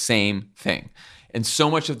you the same thing. And so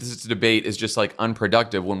much of this debate is just like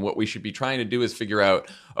unproductive, when what we should be trying to do is figure out,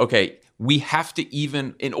 okay, we have to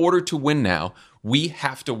in order to win now, we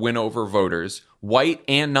have to win over voters, white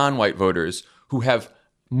and non-white voters, who have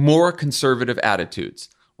more conservative attitudes.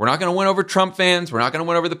 We're not going to win over Trump fans. We're not going to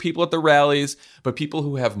win over the people at the rallies, but people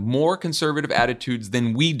who have more conservative attitudes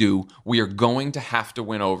than we do, we are going to have to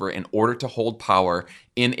win over in order to hold power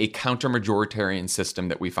in a counter-majoritarian system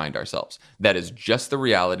that we find ourselves. That is just the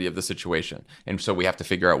reality of the situation. And so we have to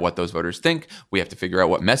figure out what those voters think. We have to figure out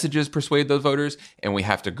what messages persuade those voters, and we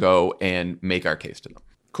have to go and make our case to them.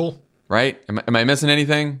 Cool. Right? Am I missing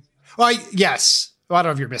anything? Well, yes. Well, I don't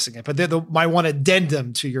know if you're missing it, but my one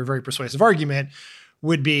addendum to your very persuasive argument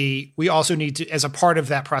would be, we also need to, as a part of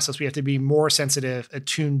that process, we have to be more sensitive,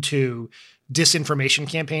 attuned to disinformation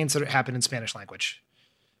campaigns that happen in Spanish language.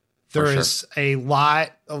 There is a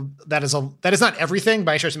lot of that is not everything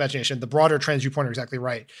by any stretch of imagination. The broader trends you point are exactly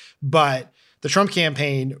right. But the Trump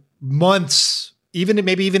campaign, months,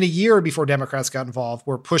 maybe even a year before Democrats got involved,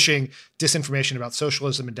 were pushing disinformation about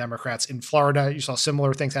socialism and Democrats in Florida. You saw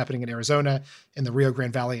similar things happening in Arizona, in the Rio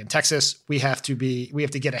Grande Valley in Texas. We have to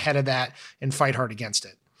get ahead of that and fight hard against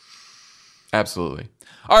it. Absolutely.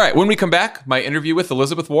 All right. When we come back, my interview with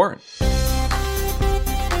Elizabeth Warren.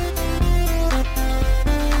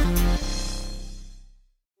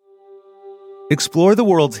 Explore the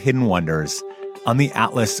world's hidden wonders on the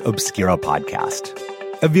Atlas Obscura podcast.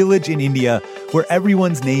 A village in India where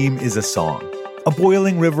everyone's name is a song. A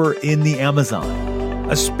boiling river in the Amazon.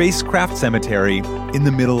 A spacecraft cemetery in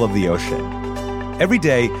the middle of the ocean. Every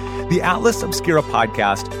day, the Atlas Obscura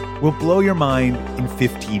podcast will blow your mind in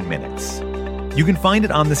 15 minutes. You can find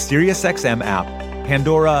it on the SiriusXM app,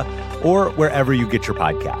 Pandora, or wherever you get your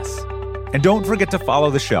podcasts. And don't forget to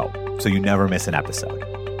follow the show so you never miss an episode.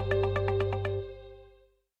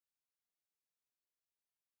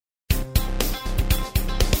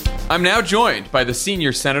 I'm now joined by the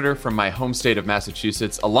senior senator from my home state of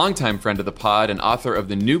Massachusetts, a longtime friend of the pod and author of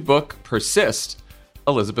the new book, Persist,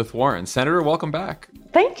 Elizabeth Warren. Senator, welcome back.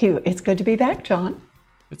 Thank you. It's good to be back, John.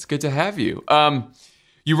 It's good to have you.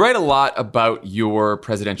 You write a lot about your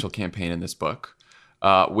presidential campaign in this book,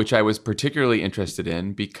 which I was particularly interested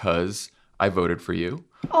in because I voted for you.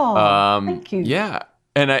 Oh, thank you. Yeah.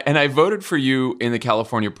 And I voted for you in the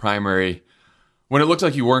California primary when it looked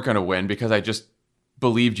like you weren't going to win, because I just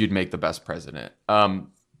believed you'd make the best president.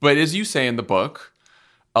 But as you say in the book,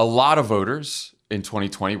 a lot of voters in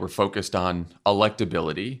 2020 were focused on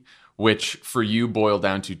electability, which for you boiled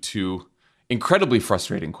down to two incredibly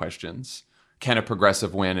frustrating questions. Can a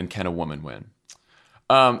progressive win, and can a woman win?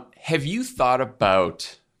 Have you thought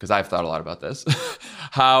about, because I've thought a lot about this,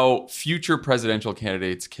 how future presidential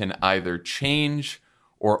candidates can either change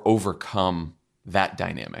or overcome that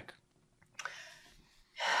dynamic?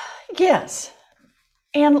 Yes.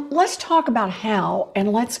 And let's talk about how,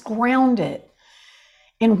 and let's ground it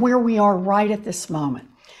in where we are right at this moment.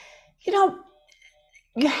 You know,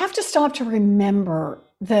 you have to stop to remember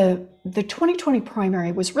the 2020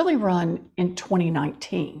 primary was really run in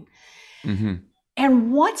 2019. Mm-hmm.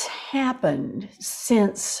 And what's happened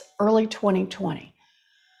since early 2020?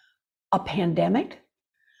 A pandemic,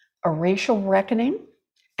 a racial reckoning,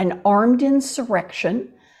 an armed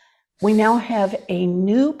insurrection. We now have a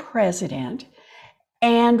new president,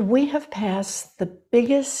 and we have passed the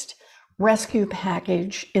biggest rescue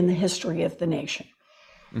package in the history of the nation.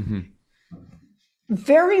 Mm-hmm.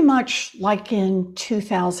 Very much like in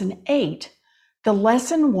 2008, the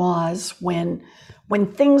lesson was when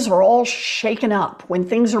things are all shaken up, when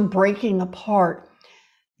things are breaking apart,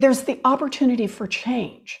 there's the opportunity for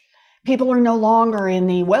change. People are no longer in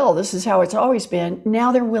the, well, this is how it's always been.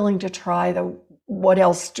 Now they're willing to try what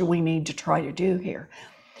else do we need to try to do here?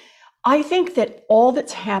 I think that all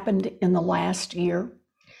that's happened in the last year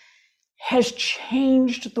has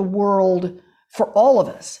changed the world for all of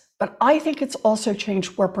us. But I think it's also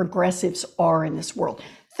changed where progressives are in this world.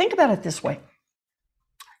 Think about it this way.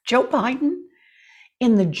 Joe Biden,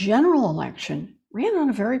 in the general election, ran on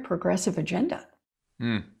a very progressive agenda.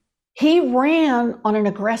 Mm. He ran on an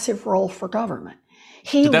aggressive role for government.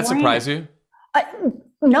 Did that surprise you?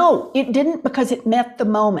 No, it didn't, because it met the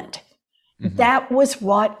moment. Mm-hmm. That was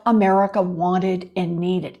what America wanted and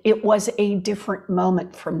needed. It was a different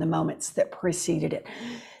moment from the moments that preceded it.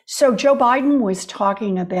 So Joe Biden was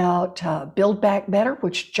talking about Build Back Better,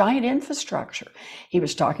 which giant infrastructure. He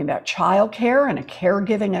was talking about childcare and a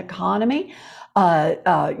caregiving economy,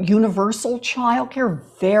 universal childcare,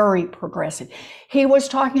 very progressive. He was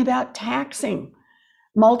talking about taxing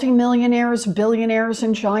multimillionaires, billionaires,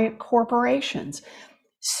 and giant corporations.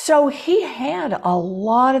 So he had a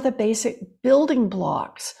lot of the basic building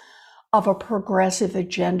blocks of a progressive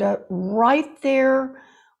agenda right there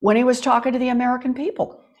when he was talking to the American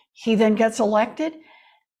people. He then gets elected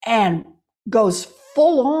and goes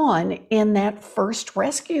full on in that first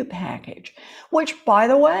rescue package, which, by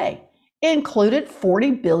the way, included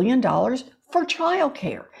 $40 billion for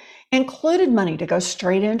childcare, included money to go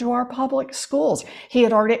straight into our public schools. He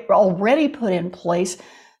had already put in place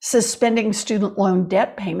suspending student loan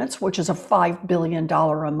debt payments, which is a $5 billion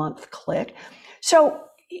a month click. So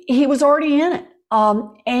he was already in it.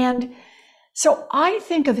 And so I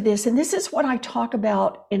think of this, and this is what I talk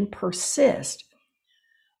about in Persist.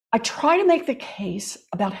 I try to make the case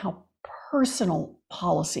about how personal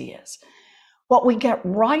policy is. What we get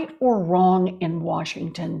right or wrong in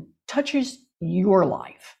Washington touches your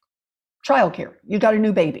life. Childcare, you got a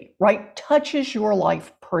new baby, right? Touches your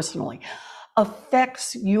life personally,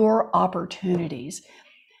 affects your opportunities,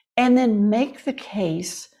 and then make the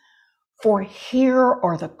case for here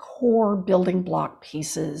are the core building block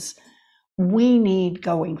pieces we need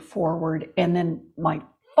going forward. And then my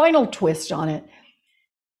final twist on it,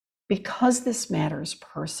 because this matters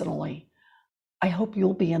personally, I hope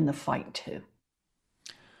you'll be in the fight too.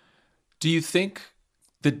 Do you think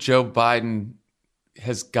that Joe Biden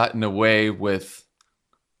has gotten away with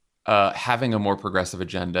having a more progressive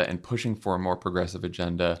agenda and pushing for a more progressive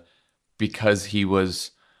agenda because he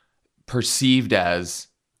was perceived as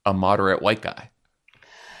a moderate white guy?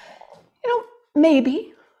 Maybe.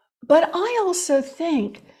 But I also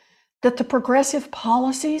think that the progressive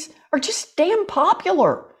policies are just damn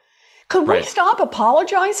popular. Could we stop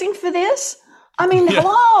apologizing for this? I mean,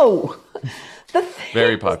 hello.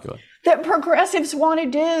 Very popular. That progressives want to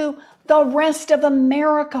do, the rest of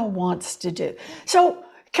America wants to do. So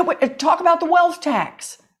can we talk about the wealth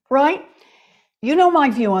tax, right? You know my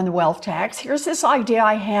view on the wealth tax. Here's this idea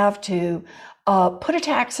I have to put a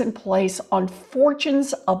tax in place on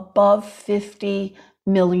fortunes above $50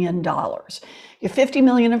 million. You're $50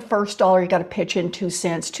 million in first dollar, you got to pitch in 2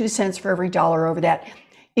 cents, 2 cents for every dollar over that.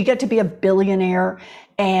 You get to be a billionaire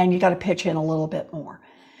and you got to pitch in a little bit more.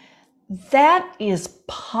 That is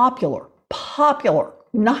popular,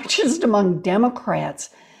 not just among Democrats,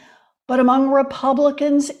 but among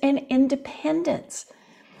Republicans and independents.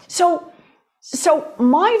 So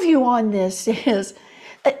my view on this is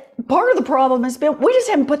part of the problem has been we just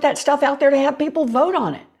haven't put that stuff out there to have people vote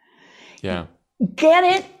on it. Yeah. Get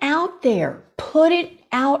it out there. Put it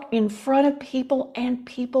out in front of people, and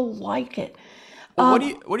people like it. Well,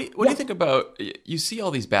 what do you think about? You see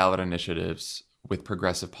all these ballot initiatives with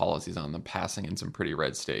progressive policies on them passing in some pretty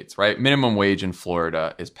red states, right? Minimum wage in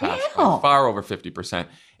Florida is passed by far over 50%,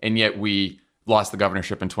 and yet we lost the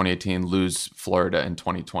governorship in 2018, lose Florida in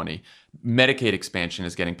 2020. Medicaid expansion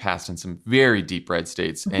is getting passed in some very deep red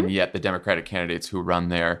states, and yet the Democratic candidates who run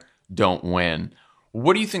there don't win.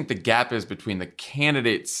 What do you think the gap is between the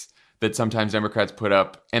candidates that sometimes Democrats put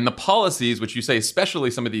up and the policies, which you say,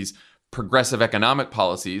 especially some of these progressive economic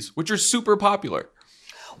policies, which are super popular?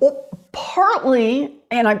 Well, partly,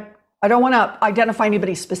 and I don't want to identify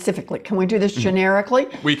anybody specifically. Can we do this generically?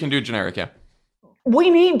 We can do generic, yeah. We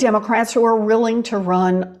need Democrats who are willing to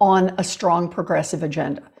run on a strong progressive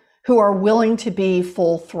agenda, who are willing to be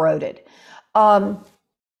full-throated.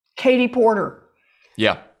 Katie Porter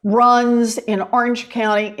runs in Orange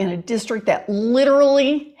County in a district that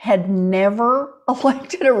literally had never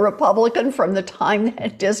elected a Republican from the time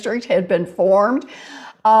that district had been formed.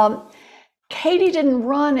 Katie didn't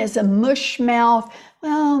run as a mush-mouth,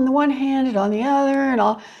 well, on the one hand and on the other, and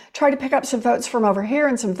I'll try to pick up some votes from over here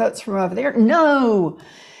and some votes from over there. No,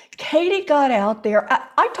 Katie got out there.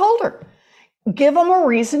 I told her, give them a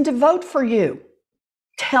reason to vote for you.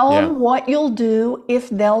 Tell them what you'll do if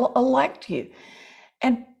they'll elect you.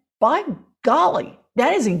 And by golly,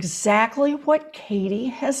 that is exactly what Katie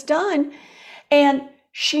has done. And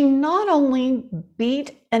she not only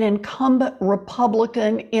beat an incumbent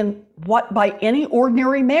Republican in what by any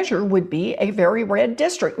ordinary measure would be a very red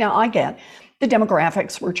district. Now, I get the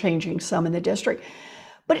demographics were changing some in the district,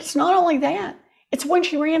 but it's not only that. It's when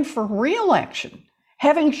she ran for re-election,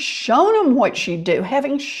 having shown them what she'd do,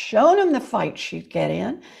 having shown them the fight she'd get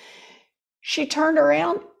in, she turned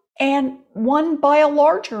around and won by a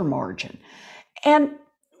larger margin. And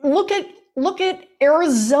look at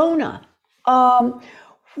Arizona,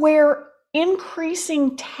 where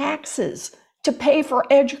increasing taxes to pay for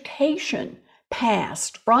education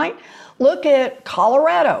passed, right? Look at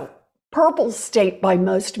Colorado, purple state by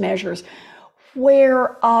most measures,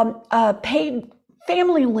 where paid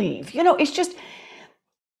family leave. You know, it's just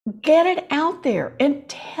get it out there and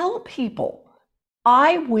tell people,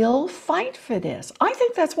 I will fight for this. I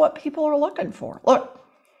think that's what people are looking for. Look,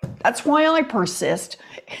 that's why I persist.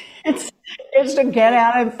 It's to get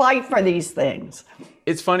out and fight for these things.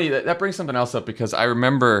 It's funny that brings something else up, because I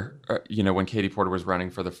remember, when Katie Porter was running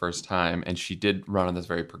for the first time, and she did run on this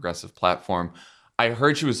very progressive platform. I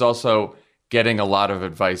heard she was also getting a lot of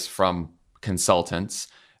advice from consultants.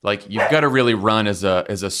 Like, you've got to really run as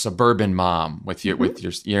a suburban mom with your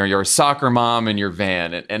you're a soccer mom in your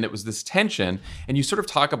van, and it was this tension. And you sort of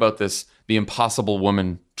talk about the impossible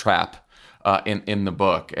woman trap in the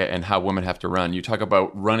book, and how women have to run. You talk about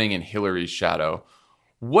running in Hillary's shadow.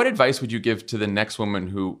 What advice would you give to the next woman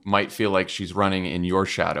who might feel like she's running in your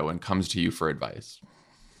shadow and comes to you for advice?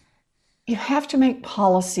 You have to make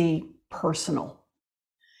policy personal.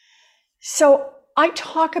 So I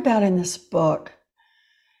talk about in this book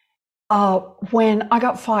when I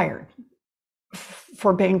got fired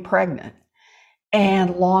for being pregnant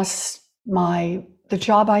and lost the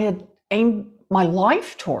job I had aimed my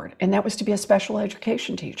life toward, and that was to be a special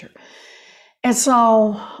education teacher. And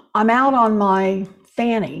so I'm out on my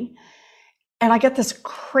fanny, and I get this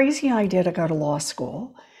crazy idea to go to law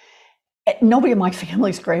school. Nobody in my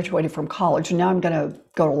family's graduated from college, and now I'm going to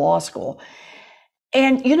go to law school.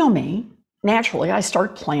 And you know me, naturally, I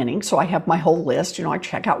start planning. So I have my whole list. I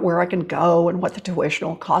check out where I can go and what the tuition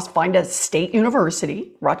will cost, find a state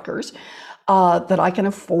university, Rutgers, that I can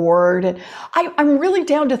afford. I'm really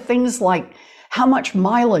down to things like how much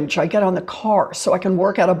mileage I get on the car so I can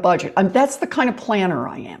work out a budget. That's the kind of planner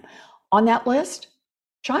I am. On that list,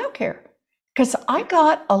 childcare, because I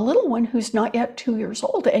got a little one who's not yet 2 years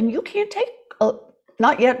old, and you can't take a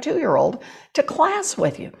not yet 2-year-old to class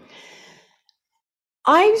with you.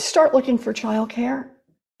 I start looking for childcare,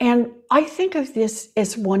 and I think of this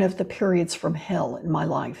as one of the periods from hell in my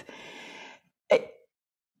life.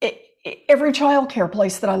 Every childcare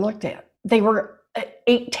place that I looked at, they were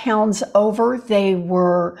 8 towns over. They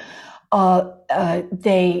were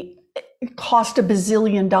they cost $1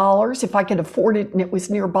 bazillion. If I could afford it and it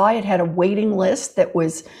was nearby, it had a waiting list that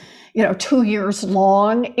was, 2 years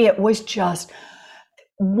long. It was just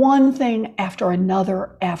one thing after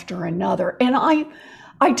another after another. And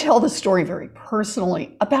I tell the story very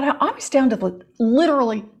personally about how I was down to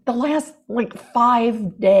literally the last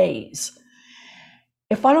 5 days.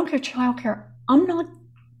 If I don't get childcare, I'm not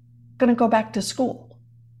going to go back to school.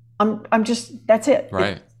 I'm just, that's it.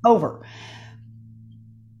 Right. It's over.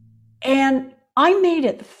 And I made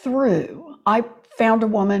it through. I found a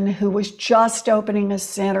woman who was just opening a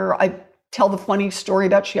center. I tell the funny story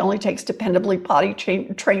about she only takes dependably potty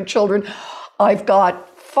trained children. I've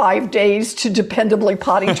got 5 days to dependably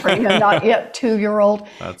potty train a not yet 2-year-old.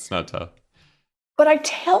 That's not tough. But I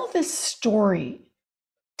tell this story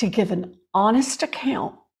to give an honest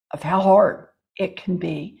account of how hard it can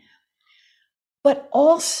be, but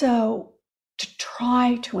also to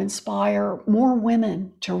try to inspire more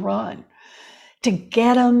women to run, to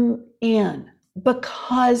get them in,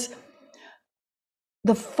 because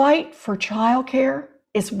the fight for childcare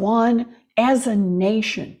is one as a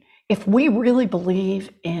nation. If we really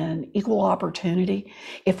believe in equal opportunity,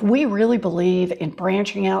 if we really believe in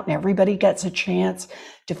branching out and everybody gets a chance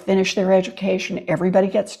to finish their education, everybody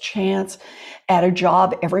gets a chance at a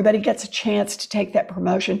job, everybody gets a chance to take that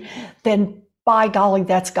promotion, then by golly,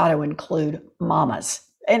 that's got to include mamas.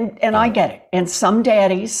 And I get it. And some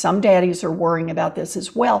daddies are worrying about this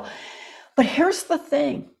as well. But here's the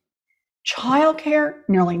thing. Childcare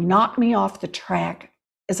nearly knocked me off the track,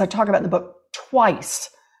 as I talk about in the book, twice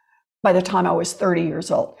by the time I was 30 years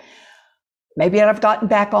old. Maybe I've gotten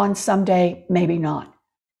back on someday, maybe not.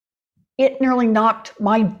 It nearly knocked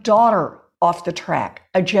my daughter off the track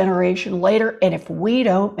a generation later, and if we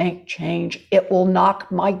don't make change, it will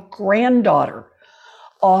knock my granddaughter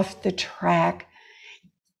off the track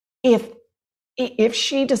if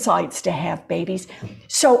she decides to have babies.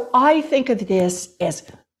 So I think of this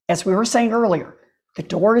as we were saying earlier, the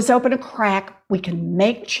door is open a crack. We can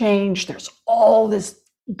make change. There's all this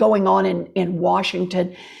going on in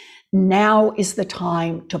Washington. Now is the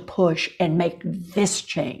time to push and make this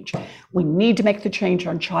change. We need to make the change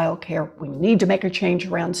on childcare. We need to make a change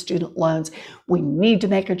around student loans. We need to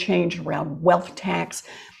make a change around wealth tax.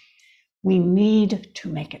 We need to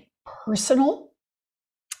make it personal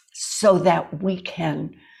so that we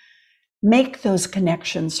can make those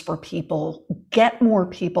connections for people, get more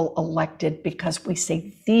people elected, because we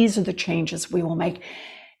say these are the changes we will make.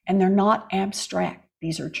 And they're not abstract.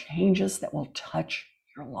 These are changes that will touch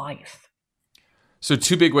your life. So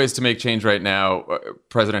 2 big ways to make change right now.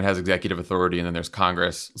 President has executive authority, and then there's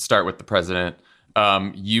Congress. Let's start with the president.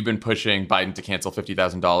 You've been pushing Biden to cancel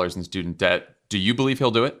 $50,000 in student debt. Do you believe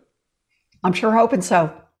he'll do it? I'm sure hoping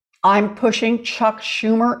so. I'm pushing. Chuck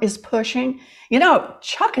Schumer is pushing. You know,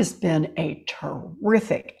 Chuck has been a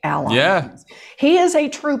terrific ally. Yeah. He is a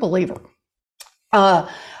true believer.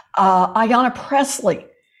 Ayanna Pressley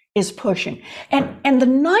is pushing. And the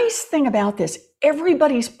nice thing about this,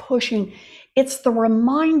 everybody's pushing. It's the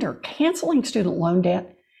reminder, canceling student loan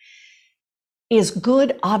debt is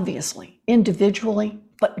good, obviously, individually,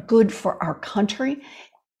 but good for our country.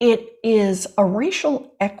 It is a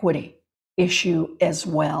racial equity issue as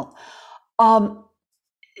well.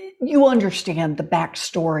 You understand the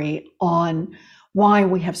backstory on why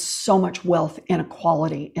we have so much wealth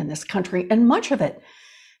inequality in this country, and much of it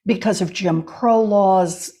because of Jim Crow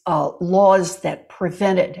laws, laws that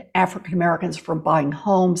prevented African Americans from buying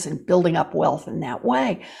homes and building up wealth in that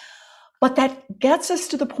way. But that gets us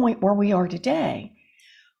to the point where we are today,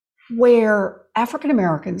 where African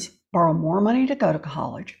Americans borrow more money to go to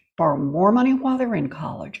college, borrow more money while they're in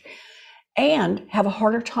college, and have a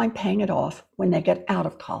harder time paying it off when they get out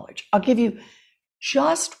of college. I'll give you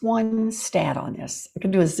just one stat on this. I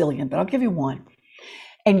can do a zillion, but I'll give you one.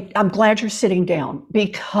 And I'm glad you're sitting down,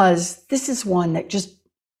 because this is one that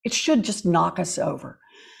it should just knock us over.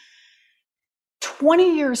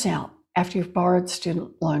 20 years out after you've borrowed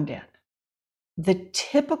student loan debt, the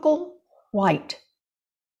typical white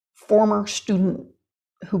former student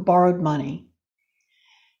who borrowed money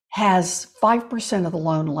has 5% of the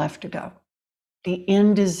loan left to go. The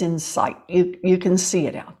end is in sight. You can see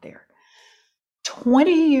it out there.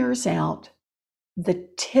 20 years out, the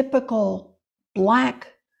typical Black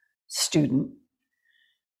student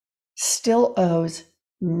still owes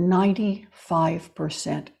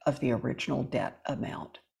 95% of the original debt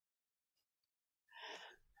amount.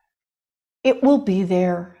 It will be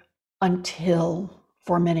there until,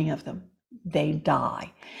 for many of them, they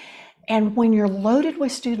die. And when you're loaded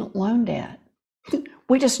with student loan debt,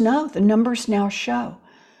 we just know the numbers now show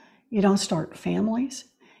you don't start families,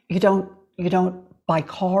 you don't buy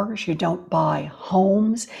cars, you don't buy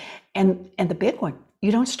homes, and the big one,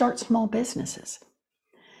 you don't start small businesses.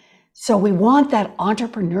 So we want that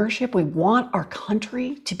entrepreneurship. We want our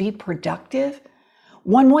country to be productive.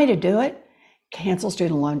 One way to do it, cancel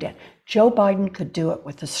student loan debt. Joe Biden could do it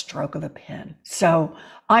with the stroke of a pen. So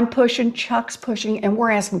I'm pushing, Chuck's pushing, and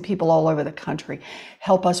we're asking people all over the country,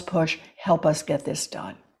 help us push, help us get this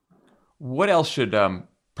done. What else should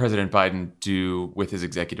President Biden do with his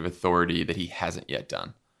executive authority that he hasn't yet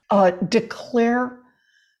done? Declare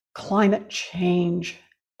climate change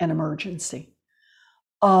an emergency,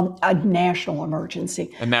 a national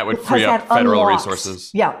emergency. And that would free up federal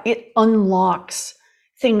resources. Yeah, it unlocks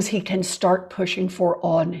things he can start pushing for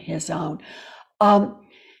on his own.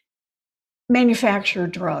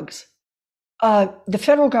 Manufactured drugs. The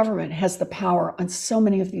federal government has the power on so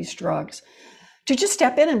many of these drugs to just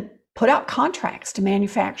step in and put out contracts to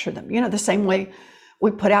manufacture them. You know, the same way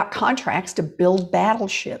we put out contracts to build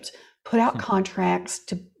battleships. put out contracts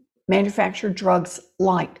to manufacture drugs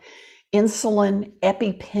like insulin,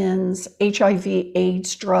 EpiPens,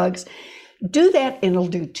 HIV/AIDS drugs. Do that and it'll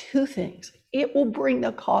do two things. It will bring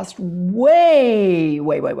the cost way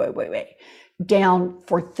down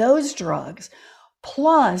for those drugs.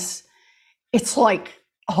 Plus, it's like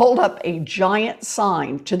hold up a giant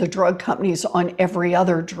sign to the drug companies on every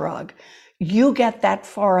other drug. You get that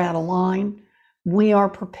far out of line, we are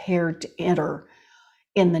prepared to enter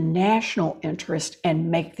in the national interest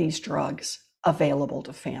and make these drugs available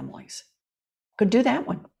to families. Could do that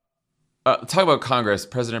one. Talk about Congress.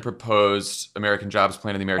 President proposed American Jobs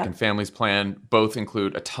Plan and the American Families Plan. Both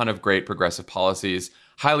include a ton of great progressive policies.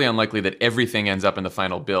 Highly unlikely that everything ends up in the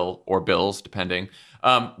final bill or bills, depending.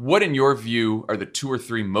 What, in your view, are the 2 or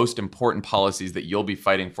 3 most important policies that you'll be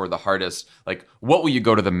fighting for the hardest? Like, what will you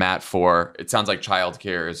go to the mat for? It sounds like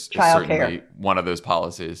childcare is certainly one of those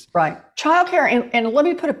policies. Right. Childcare, and let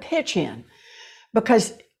me put a pitch in,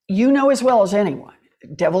 because you know as well as anyone,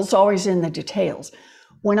 devil's always in the details.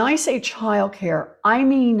 When I say childcare, I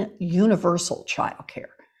mean universal childcare.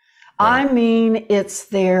 Right. I mean it's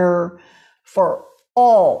there for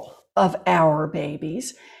all of our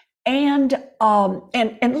babies. And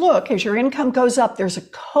look, as your income goes up, there's a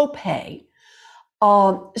copay.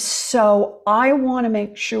 So I want to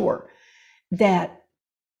make sure that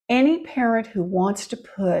any parent who wants to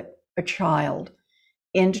put a child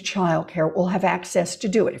into childcare will have access to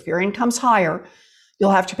do it. If your income's higher,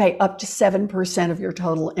 you'll have to pay up to 7% of your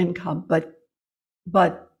total income, but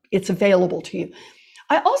it's available to you.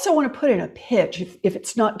 I also want to put in a pitch, if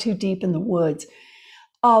it's not too deep in the woods.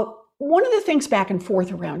 One of the things back and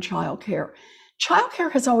forth around childcare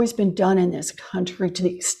has always been done in this country to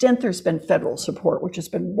the extent there's been federal support, which has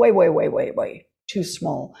been way too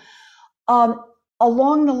small,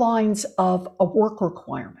 along the lines of a work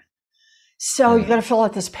requirement. So you got to fill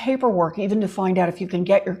out this paperwork even to find out if you can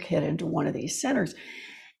get your kid into one of these centers.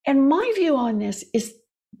 And my view on this is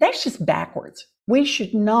that's just backwards. We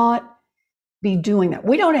should not be doing that.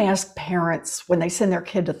 We don't ask parents when they send their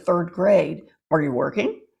kid to 3rd grade, are you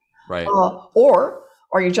working? Right. Or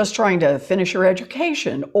are you just trying to finish your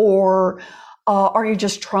education? Or are you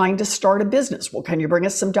just trying to start a business? Well, can you bring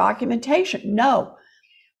us some documentation? No.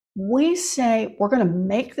 We say we're going to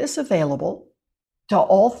make this available to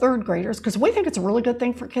all 3rd graders because we think it's a really good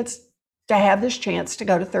thing for kids to have this chance to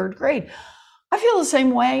go to 3rd grade. I feel the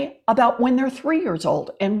same way about when they're 3 years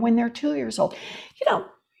old and when they're 2 years old. You know,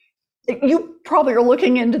 you probably are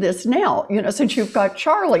looking into this now, you know, since you've got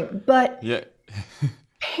Charlie, but yeah.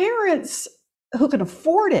 Parents who can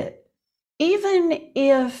afford it, even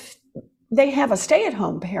if they have a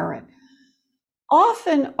stay-at-home parent,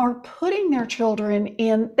 often are putting their children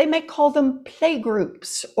in, they may call them play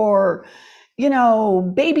groups or, you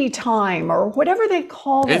know, baby time or whatever they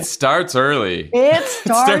call it. It starts early. It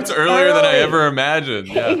starts earlier than I ever imagined.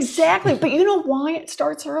 Yeah. Exactly. But you know why it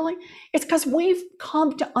starts early? It's because we've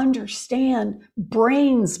come to understand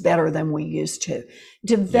brains better than we used to,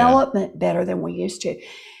 development better than we used to.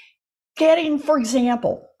 Getting, for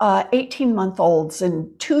example, 18-month-olds and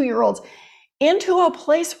 2-year-olds into a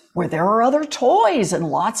place where there are other toys and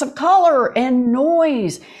lots of color and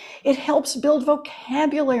noise. It helps build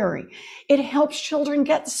vocabulary. It helps children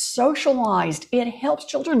get socialized. It helps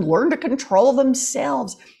children learn to control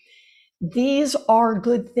themselves. These are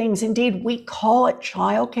good things. Indeed, we call it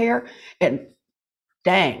childcare. And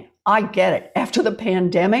dang, I get it. After the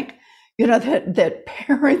pandemic, you know, that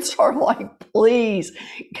parents are like, please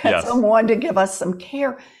get someone to give us some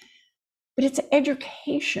care. But it's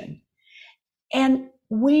education. And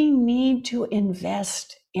we need to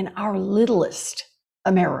invest in our littlest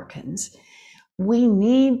Americans. We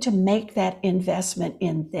need to make that investment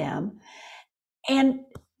in them and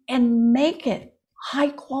make it high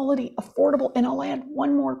quality, affordable. And I'll add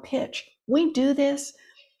one more pitch. We do this.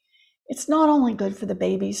 It's not only good for the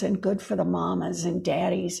babies and good for the mamas and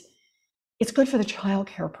daddies. It's good for the child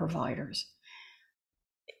care providers.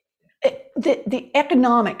 The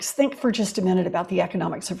economics, think for just a minute about the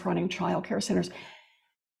economics of running child care centers.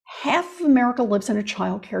 Half of America lives in a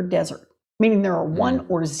child care desert, meaning there are 1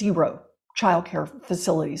 or 0 child care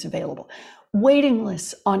facilities available. Waiting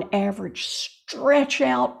lists on average stretch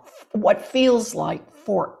out what feels like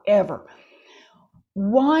forever.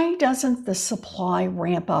 Why doesn't the supply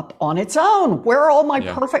ramp up on its own? Where are all my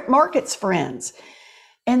perfect markets, friends?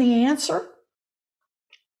 And the answer,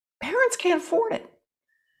 parents can't afford it.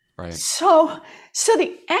 Right. So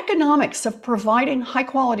the economics of providing high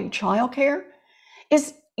quality childcare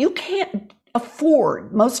is you can't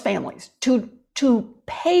afford, most families, to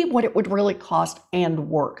pay what it would really cost and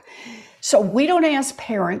work. So we don't ask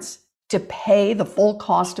parents to pay the full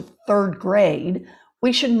cost of third grade,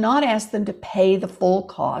 we should not ask them to pay the full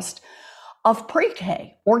cost of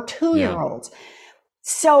pre-K or 2-year-olds. Yeah.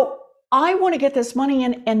 So I want to get this money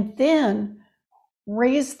in and then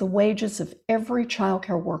raise the wages of every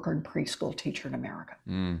childcare worker and preschool teacher in America.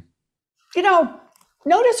 You know,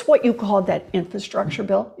 notice what you called that infrastructure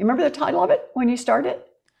bill. You remember the title of it when you started?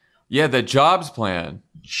 Yeah, the jobs plan.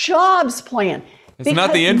 Jobs plan. It's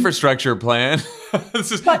not the infrastructure plan.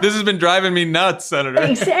 This has been driving me nuts, Senator.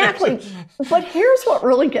 Exactly. But here's what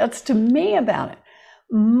really gets to me about it.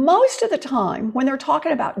 Most of the time when they're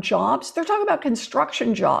talking about jobs, they're talking about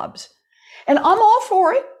construction jobs. And I'm all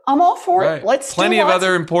for it. Right. Let's plenty of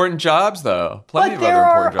other important jobs, though. But there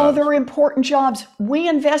are other important jobs. We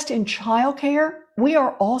invest in childcare. We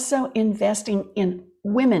are also investing in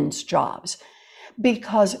women's jobs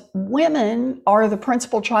because women are the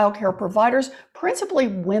principal childcare providers, principally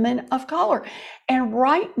women of color. And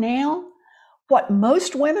right now, what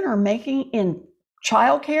most women are making in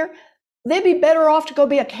childcare, they'd be better off to go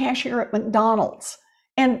be a cashier at McDonald's.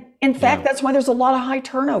 And in fact, that's why there's a lot of high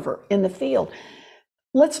turnover in the field.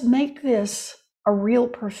 Let's make this a real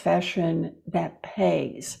profession that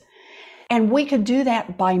pays. And we could do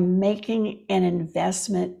that by making an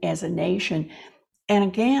investment as a nation. And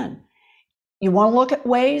again, you want to look at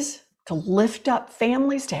ways to lift up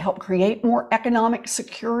families, to help create more economic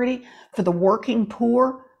security for the working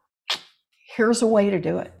poor. Here's a way to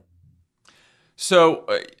do it. So,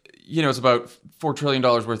 it's about $4 trillion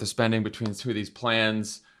worth of spending between the two of these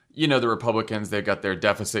plans. The Republicans, they've got their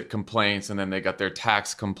deficit complaints and then they got their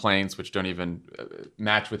tax complaints, which don't even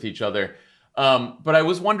match with each other. But I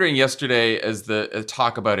was wondering yesterday, as the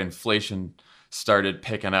talk about inflation started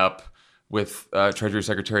picking up with Treasury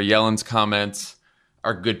Secretary Yellen's comments,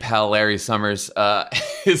 our good pal Larry Summers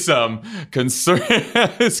is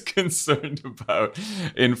concerned about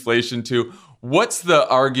inflation too. What's the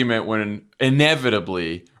argument when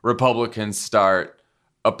inevitably Republicans start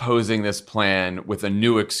opposing this plan with a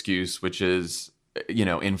new excuse, which is,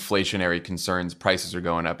 inflationary concerns, prices are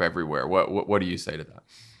going up everywhere? What do you say to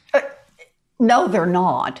that? No, they're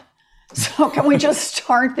not. So can we just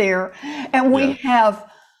start there? And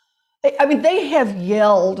they have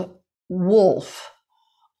yelled wolf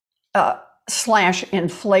 /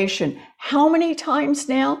 inflation. How many times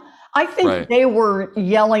now? I think they were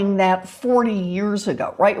yelling that 40 years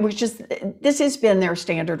ago, right? It was just, this has been their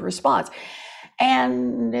standard response.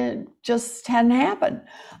 And it just hadn't happened.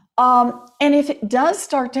 And if it does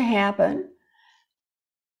start to happen,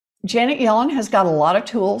 Janet Yellen has got a lot of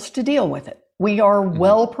tools to deal with it. We are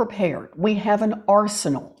well prepared. We have an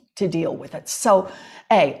arsenal to deal with it. So,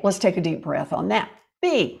 A, let's take a deep breath on that.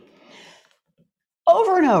 B,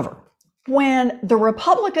 over and over, when the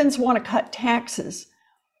Republicans want to cut taxes,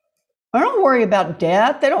 they don't worry about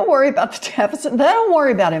debt. They don't worry about the deficit. They don't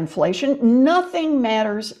worry about inflation. Nothing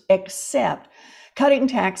matters except cutting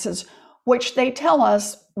taxes, which they tell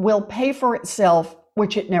us will pay for itself,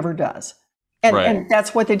 which it never does. And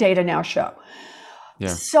that's what the data now show. Yeah.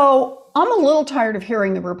 So I'm a little tired of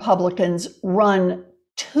hearing the Republicans run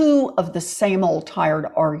two of the same old tired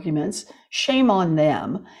arguments. Shame on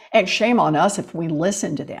them, and shame on us if we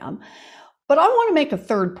listen to them. But I want to make a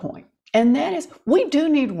third point, and that is we do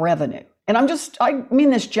need revenue. And I mean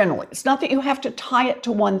this generally. It's not that you have to tie it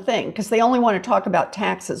to one thing, because they only want to talk about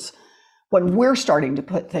taxes when we're starting to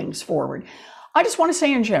put things forward. I just want to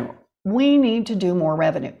say in general, we need to do more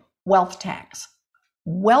revenue. Wealth tax.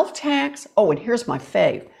 Wealth tax, and here's my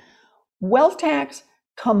fave. Wealth tax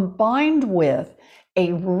combined with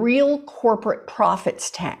a real corporate profits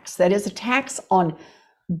tax. That is a tax on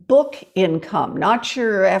book income, not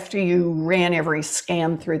your after you ran every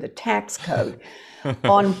scam through the tax code,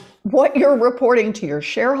 on what you're reporting to your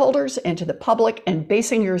shareholders and to the public and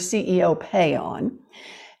basing your CEO pay on.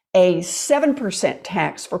 A 7%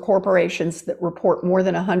 tax for corporations that report more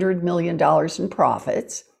than $100 million in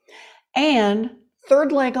profits. And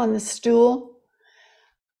third leg on the stool,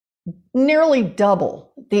 nearly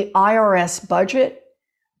double the IRS budget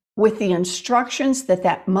with the instructions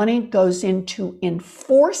that money goes into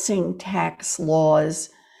enforcing tax laws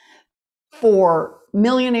for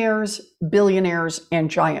millionaires, billionaires,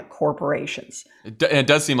 and giant corporations. It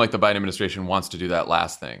does seem like the Biden administration wants to do that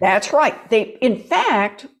last thing. That's right. In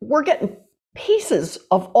fact, we're getting pieces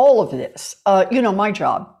of all of this. My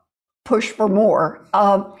job, push for more.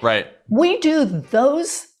 Right. We do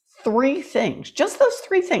those three things, just those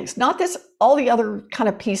three things, not all the other kind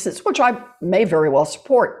of pieces, which I may very well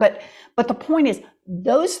support. But the point is,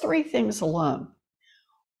 those three things alone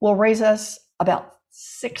will raise us about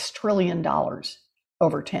 $6 trillion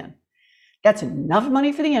over 10. That's enough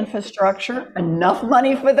money for the infrastructure, enough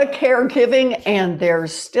money for the caregiving, and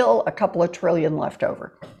there's still a couple of trillion left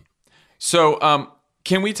over. So,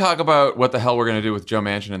 can we talk about what the hell we're going to do with Joe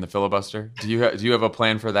Manchin and the filibuster? Do you have a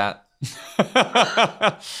plan for that?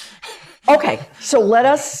 Okay, so let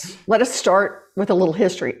us start with a little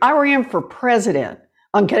history. I ran for president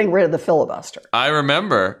on getting rid of the filibuster. I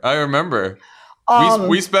remember.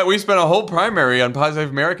 We spent a whole primary on Positive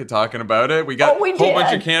America talking about it. We got a whole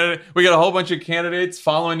bunch of candidates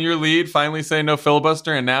following your lead, finally saying no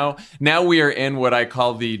filibuster, and now we are in what I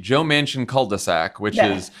call the Joe Manchin cul-de-sac, which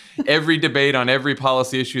is every debate on every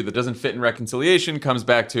policy issue that doesn't fit in reconciliation comes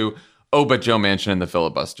back to, oh, but Joe Manchin and the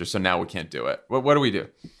filibuster, so now we can't do it. What do we do?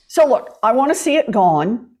 So look, I want to see it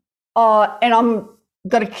gone, and I'm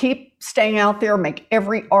going to keep staying out there, make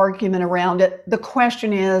every argument around it. The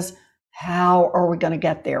question is, how are we going to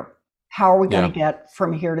get there? How are we going to get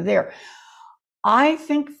from here to there? I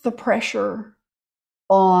think the pressure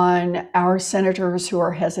on our senators who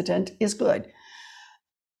are hesitant is good.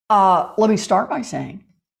 Let me start by saying,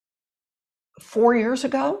 4 years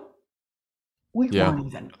ago, we weren't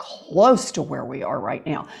even close to where we are right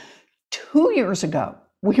now. 2 years ago,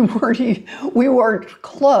 we weren't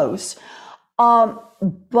close.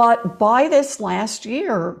 But by this last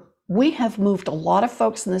year, we have moved a lot of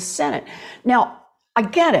folks in the Senate. Now, I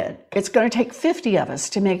get it. It's going to take 50 of us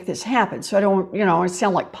to make this happen. So I don't, I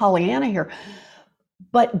sound like Pollyanna here.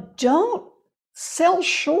 But don't sell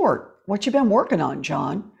short what you've been working on,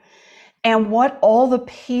 John, and what all the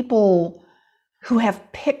people who have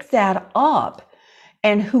picked that up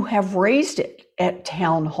and who have raised it at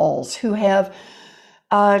town halls, who have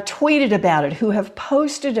tweeted about it, who have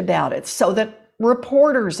posted about it, so that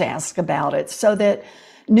reporters ask about it, so that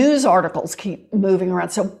news articles keep moving around.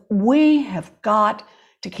 So we have got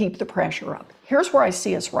to keep the pressure up. Here's where I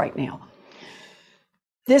see us right now.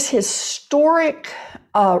 This historic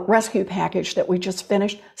rescue package that we just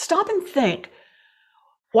finished, stop and think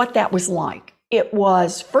what that was like. It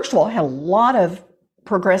was, first of all, had a lot of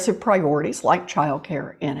progressive priorities like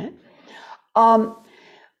childcare in it.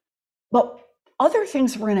 But other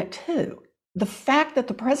things were in it too. The fact that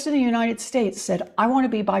the President of the United States said, I want to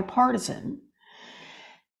be bipartisan,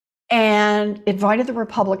 and invited the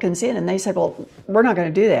Republicans in, and they said, well, we're not going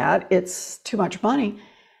to do that. It's too much money.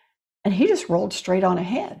 And he just rolled straight on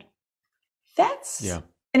ahead. That's an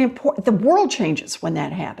important, the world changes when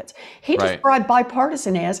that happens. He described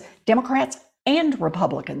bipartisan as Democrats and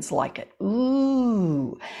Republicans like it.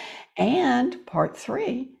 Ooh. And part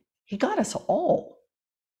 3, he got us all.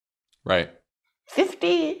 Right.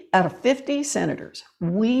 50 out of 50 senators.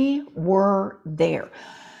 We were there.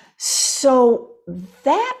 So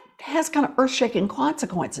that has kind of earth-shaking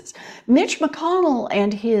consequences. Mitch McConnell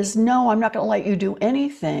and his, no, I'm not going to let you do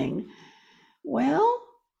anything. Well,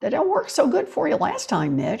 that didn't work so good for you last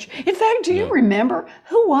time, Mitch. In fact, do you remember,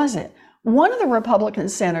 who was it? One of the Republican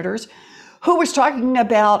senators who was talking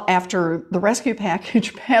about, after the rescue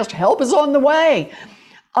package passed, help is on the way,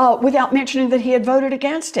 without mentioning that he had voted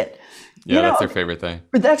against it. Yeah, that's their favorite thing.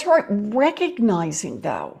 That's right. Recognizing,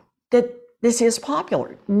 though, that this is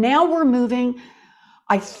popular. Now we're moving,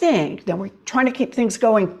 I think, then we're trying to keep things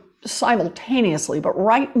going simultaneously, but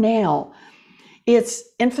right now it's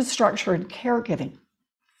infrastructure and caregiving.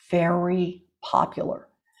 Very popular.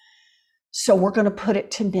 So we're going to put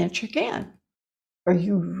it to Mitch again. Are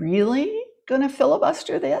you really going to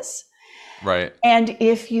filibuster this? Right. And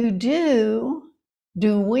if you do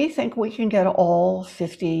we think we can get all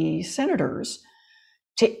 50 senators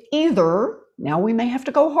to either, now we may have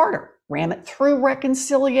to go harder, ram it through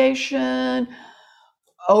reconciliation,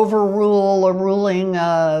 overrule a ruling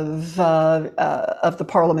of the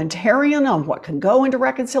parliamentarian on what can go into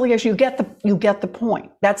reconciliation. You get the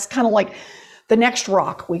point. That's kind of like the next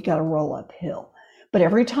rock we got to roll uphill. But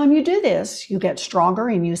every time you do this, you get stronger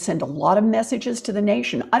and you send a lot of messages to the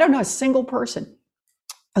nation. I don't know a single person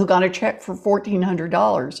who got a check for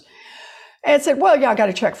 $1,400 and said, well, yeah, I got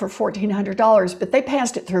a check for $1,400, but they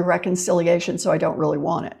passed it through reconciliation, so I don't really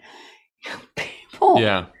want it. People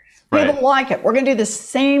like it. We're going to do the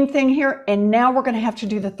same thing here, and now we're going to have to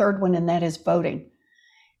do the third one, and that is voting.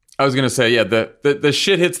 I was going to say, the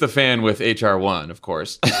shit hits the fan with HR 1, of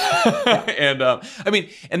course. And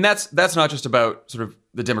and that's not just about sort of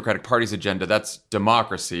the Democratic Party's agenda. That's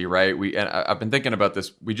democracy, right? I've been thinking about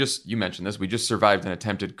this. You mentioned this. We just survived an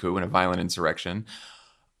attempted coup and a violent insurrection.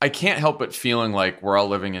 I can't help but feeling like we're all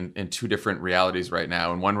living in two different realities right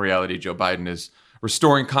now. In one reality, Joe Biden is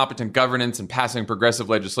restoring competent governance and passing progressive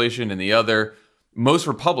legislation. In the other, most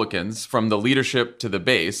Republicans, from the leadership to the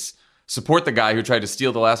base, support the guy who tried to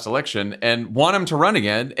steal the last election and want him to run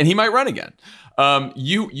again, and he might run again.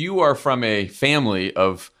 You are from a family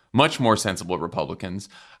of much more sensible Republicans.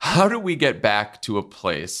 How do we get back to a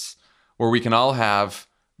place where we can all have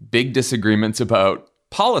big disagreements about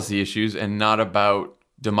policy issues and not about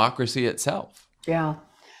democracy itself? Yeah.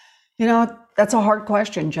 That's a hard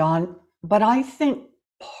question, John. But I think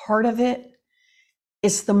part of it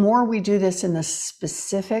is the more we do this in the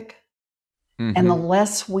specific and the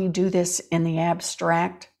less we do this in the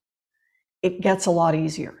abstract, it gets a lot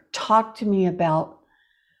easier. Talk to me about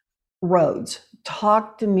roads.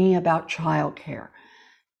 Talk to me about childcare.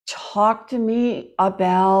 Talk to me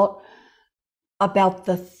about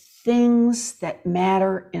the things that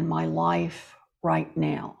matter in my life right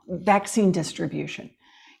now. Vaccine distribution.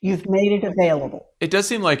 You've made it available. It does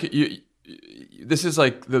seem like this is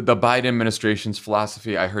like the Biden administration's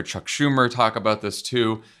philosophy. I heard Chuck Schumer talk about this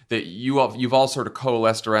too, that you've all sort of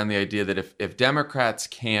coalesced around the idea that if Democrats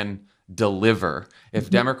can deliver, if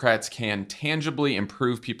Democrats can tangibly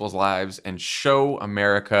improve people's lives and show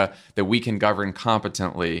America that we can govern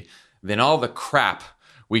competently, then all the crap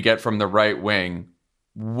we get from the right wing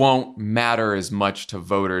won't matter as much to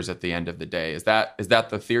voters at the end of the day. Is that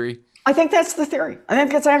the theory? I think that's the theory. I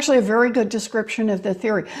think it's actually a very good description of the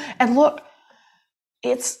theory. And look,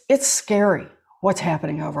 it's scary what's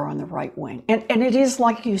happening over on the right wing. And it is,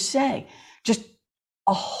 like you say, just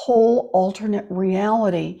a whole alternate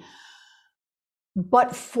reality,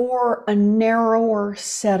 but for a narrower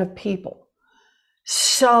set of people.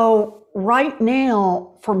 So right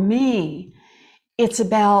now, for me, it's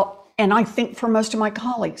about, and I think for most of my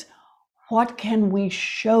colleagues, what can we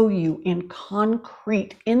show you in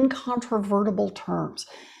concrete, incontrovertible terms?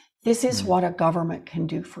 This is what a government can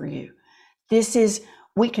do for you.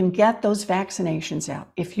 We can get those vaccinations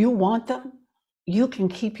out. If you want them, you can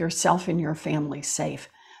keep yourself and your family safe.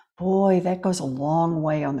 Boy, that goes a long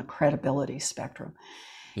way on the credibility spectrum.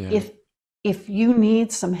 Yeah. If you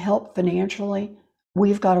need some help financially,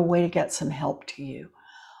 we've got a way to get some help to you.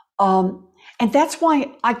 And that's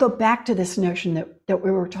why I go back to this notion that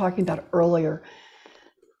we were talking about earlier,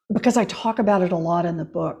 because I talk about it a lot in the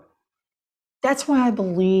book. That's why I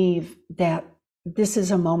believe that this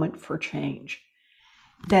is a moment for change.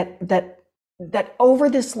 That over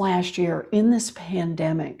this last year, in this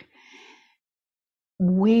pandemic,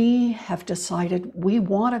 we have decided we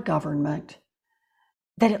want a government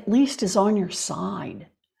that at least is on your side.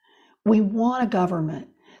 We want a government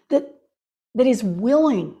that is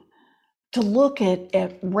willing to look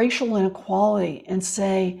at racial inequality and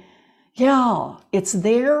say, yeah, it's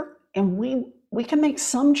there, and we can make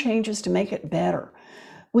some changes to make it better.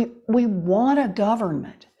 We want a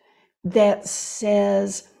government that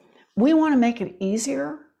says, we want to make it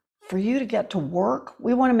easier for you to get to work.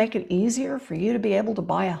 We want to make it easier for you to be able to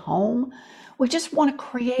buy a home. We just want to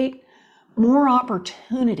create more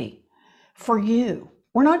opportunity for you.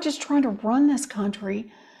 We're not just trying to run this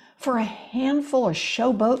country for a handful of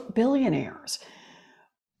showboat billionaires.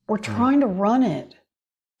 We're trying to run it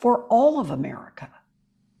for all of America.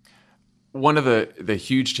 One of the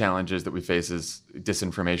huge challenges that we face is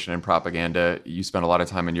disinformation and propaganda. You spent a lot of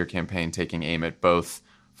time in your campaign taking aim at both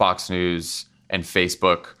Fox News and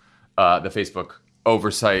Facebook. The Facebook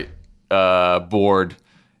Oversight Board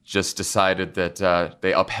just decided that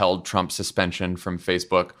they upheld Trump's suspension from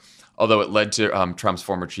Facebook, although it led to Trump's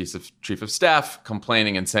former chief of staff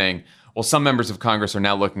complaining and saying, well, some members of Congress are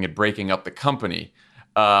now looking at breaking up the company,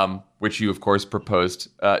 which you, of course, proposed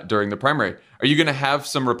during the primary. Are you going to have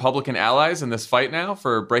some Republican allies in this fight now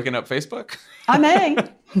for breaking up Facebook? I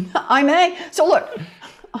may. So look,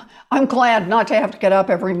 I'm glad not to have to get up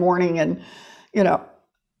every morning and,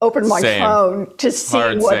 open my phone to see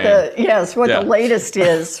what the latest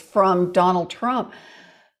is from Donald Trump.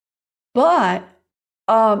 But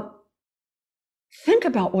think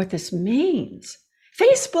about what this means.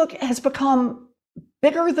 Facebook has become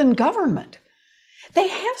bigger than government. They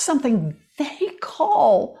have something they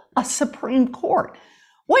call a Supreme Court.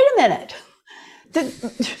 Wait a minute.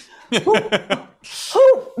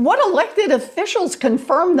 What elected officials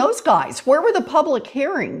confirmed those guys? Where were the public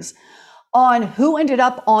hearings on who ended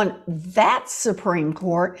up on that Supreme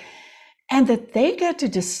Court, and that they get to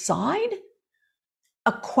decide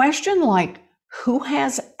a question like who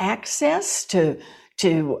has access to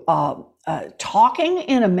talking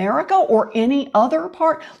in America or any other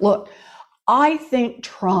part? Look, I think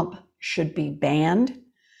Trump should be banned,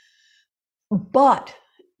 but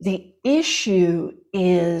the issue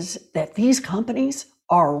is that these companies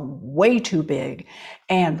are way too big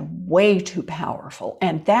and way too powerful.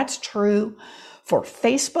 And that's true for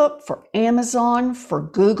Facebook, for Amazon, for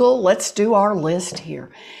Google. Let's do our list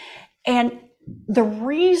here. And the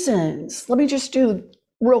reasons, let me just do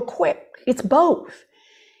real quick, it's both.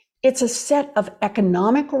 It's a set of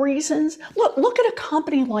economic reasons. Look at a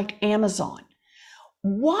company like Amazon.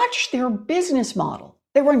 Watch their business model.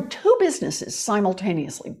 They run two businesses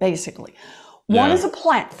simultaneously, basically. One is a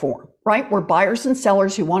platform, right, where buyers and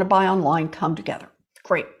sellers who want to buy online come together.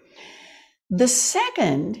 Great. The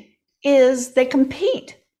second is they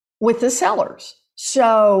compete with the sellers.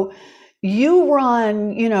 So you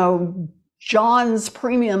run, John's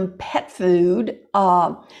Premium Pet Food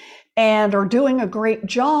and are doing a great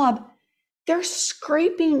job. They're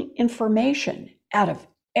scraping information out of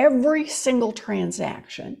every single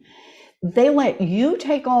transaction. They let you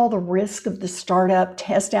take all the risk of the startup,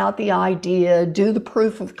 test out the idea, do the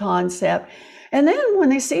proof of concept. And then when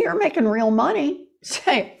they see you're making real money,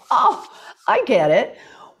 say, oh, I get it.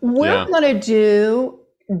 We're going to do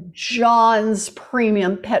John's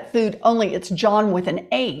Premium Pet Food, only it's John with an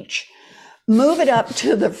H. Move it up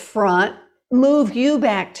to the front, move you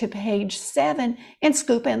back to page 7 and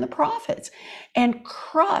scoop in the profits and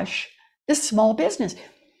crush the small business.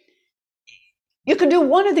 You can do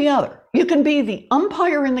one or the other. You can be the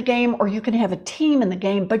umpire in the game or you can have a team in the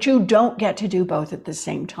game, but you don't get to do both at the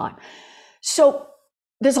same time. So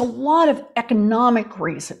there's a lot of economic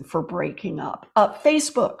reason for breaking up.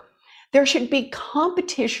 Facebook, there should be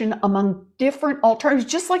competition among different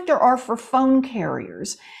alternatives, just like there are for phone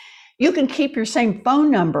carriers. You can keep your same phone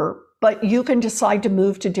number, but you can decide to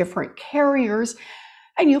move to different carriers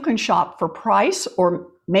and you can shop for price or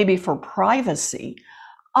maybe for privacy.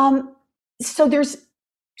 So there's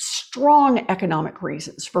strong economic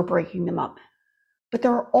reasons for breaking them up, but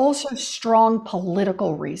there are also strong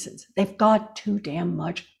political reasons. They've got too damn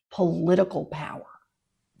much political power.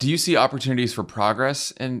 Do you see opportunities for progress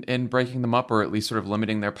in breaking them up or at least sort of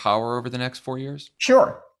limiting their power over the next 4 years?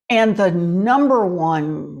 Sure. And the number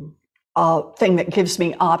one thing that gives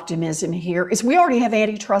me optimism here is we already have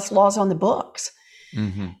antitrust laws on the books.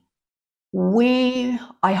 Mm-hmm. We,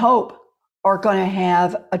 I hope, are going to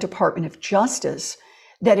have a Department of Justice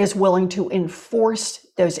that is willing to enforce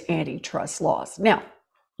those antitrust laws. Now,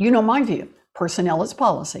 you know my view, personnel is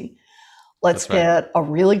policy. Let's get a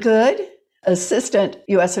really good assistant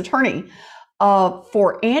U.S. attorney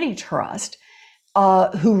for antitrust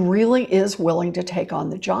who really is willing to take on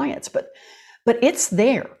the giants. But it's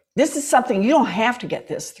there. This is something, you don't have to get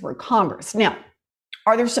this through Congress. Now,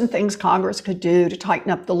 are there some things Congress could do to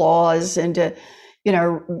tighten up the laws and to,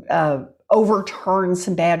 overturn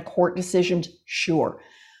some bad court decisions? Sure.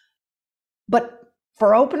 But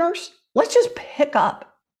for openers, let's just pick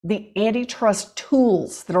up the antitrust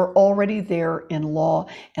tools that are already there in law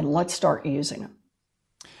and let's start using them.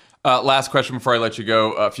 Last question before I let you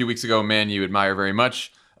go. A few weeks ago, a man you admire very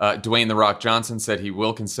much, Dwayne "The Rock" Johnson, said he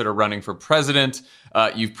will consider running for president.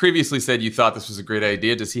 You've previously said you thought this was a great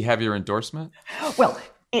idea. Does he have your endorsement? Well,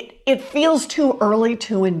 it feels too early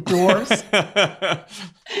to endorse.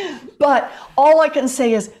 But all I can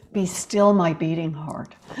say is, be still my beating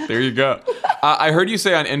heart. There you go. I heard you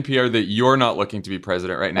say on NPR that you're not looking to be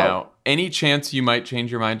president right now. Any chance you might change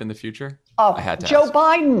your mind in the future? I had to Joe ask.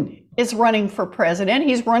 Biden is running for president.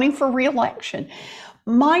 He's running for re-election.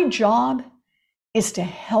 My job is to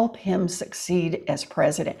help him succeed as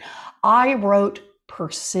president. I wrote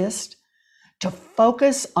Persist to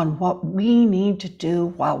focus on what we need to do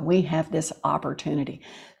while we have this opportunity.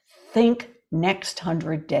 Think next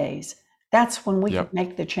 100 days. That's when we can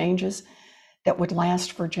make the changes that would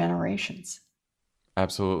last for generations.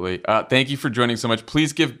 Absolutely. Thank you for joining so much.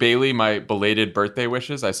 Please give Bailey my belated birthday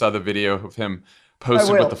wishes. I saw the video of him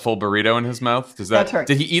posted with the full burrito in his mouth. That's right.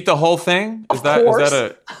 Did he eat the whole thing? Of course.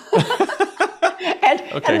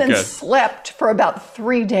 And then good. Slept for about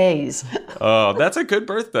 3 days. Oh, that's a good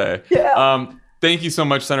birthday. Yeah. Thank you so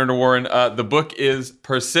much, Senator Warren. The book is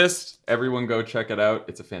Persist. Everyone go check it out.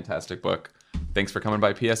 It's a fantastic book. Thanks for coming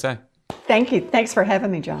by PSA. Thank you. Thanks for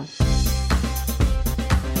having me, John.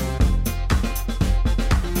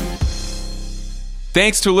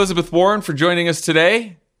 Thanks to Elizabeth Warren for joining us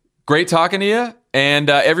today. Great talking to you. And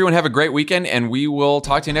everyone have a great weekend, and we will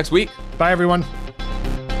talk to you next week. Bye, everyone.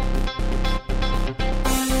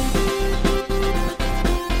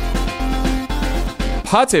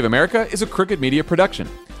 Pod Save America is a Crooked Media production.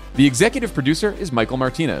 The executive producer is Michael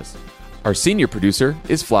Martinez. Our senior producer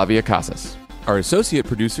is Flavia Casas. Our associate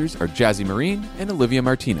producers are Jazzy Marine and Olivia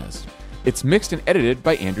Martinez. It's mixed and edited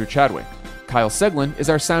by Andrew Chadwick. Kyle Seglin is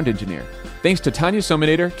our sound engineer. Thanks to Tanya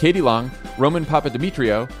Sominator, Katie Long, Roman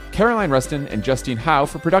Papadimitriou, Caroline Rustin, and Justine Howe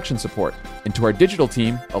for production support. And to our digital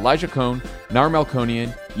team, Elijah Cohn, Nar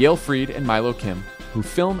Melkonian, Yale Freed, and Milo Kim, who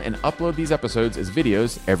film and upload these episodes as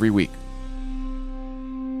videos every week.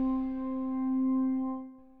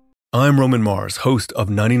 I'm Roman Mars, host of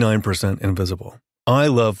 99% Invisible. I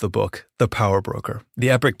love the book, The Power Broker, the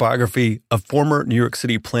epic biography of former New York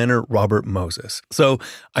City planner Robert Moses. So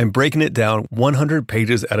I'm breaking it down 100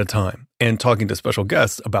 pages at a time and talking to special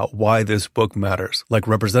guests about why this book matters, like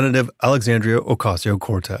Representative Alexandria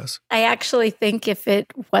Ocasio-Cortez. I actually think if it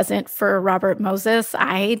wasn't for Robert Moses,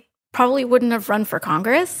 I probably wouldn't have run for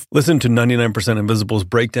Congress. Listen to 99% Invisible's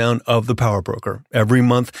breakdown of The Power Broker every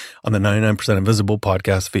month on the 99% Invisible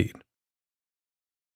podcast feed.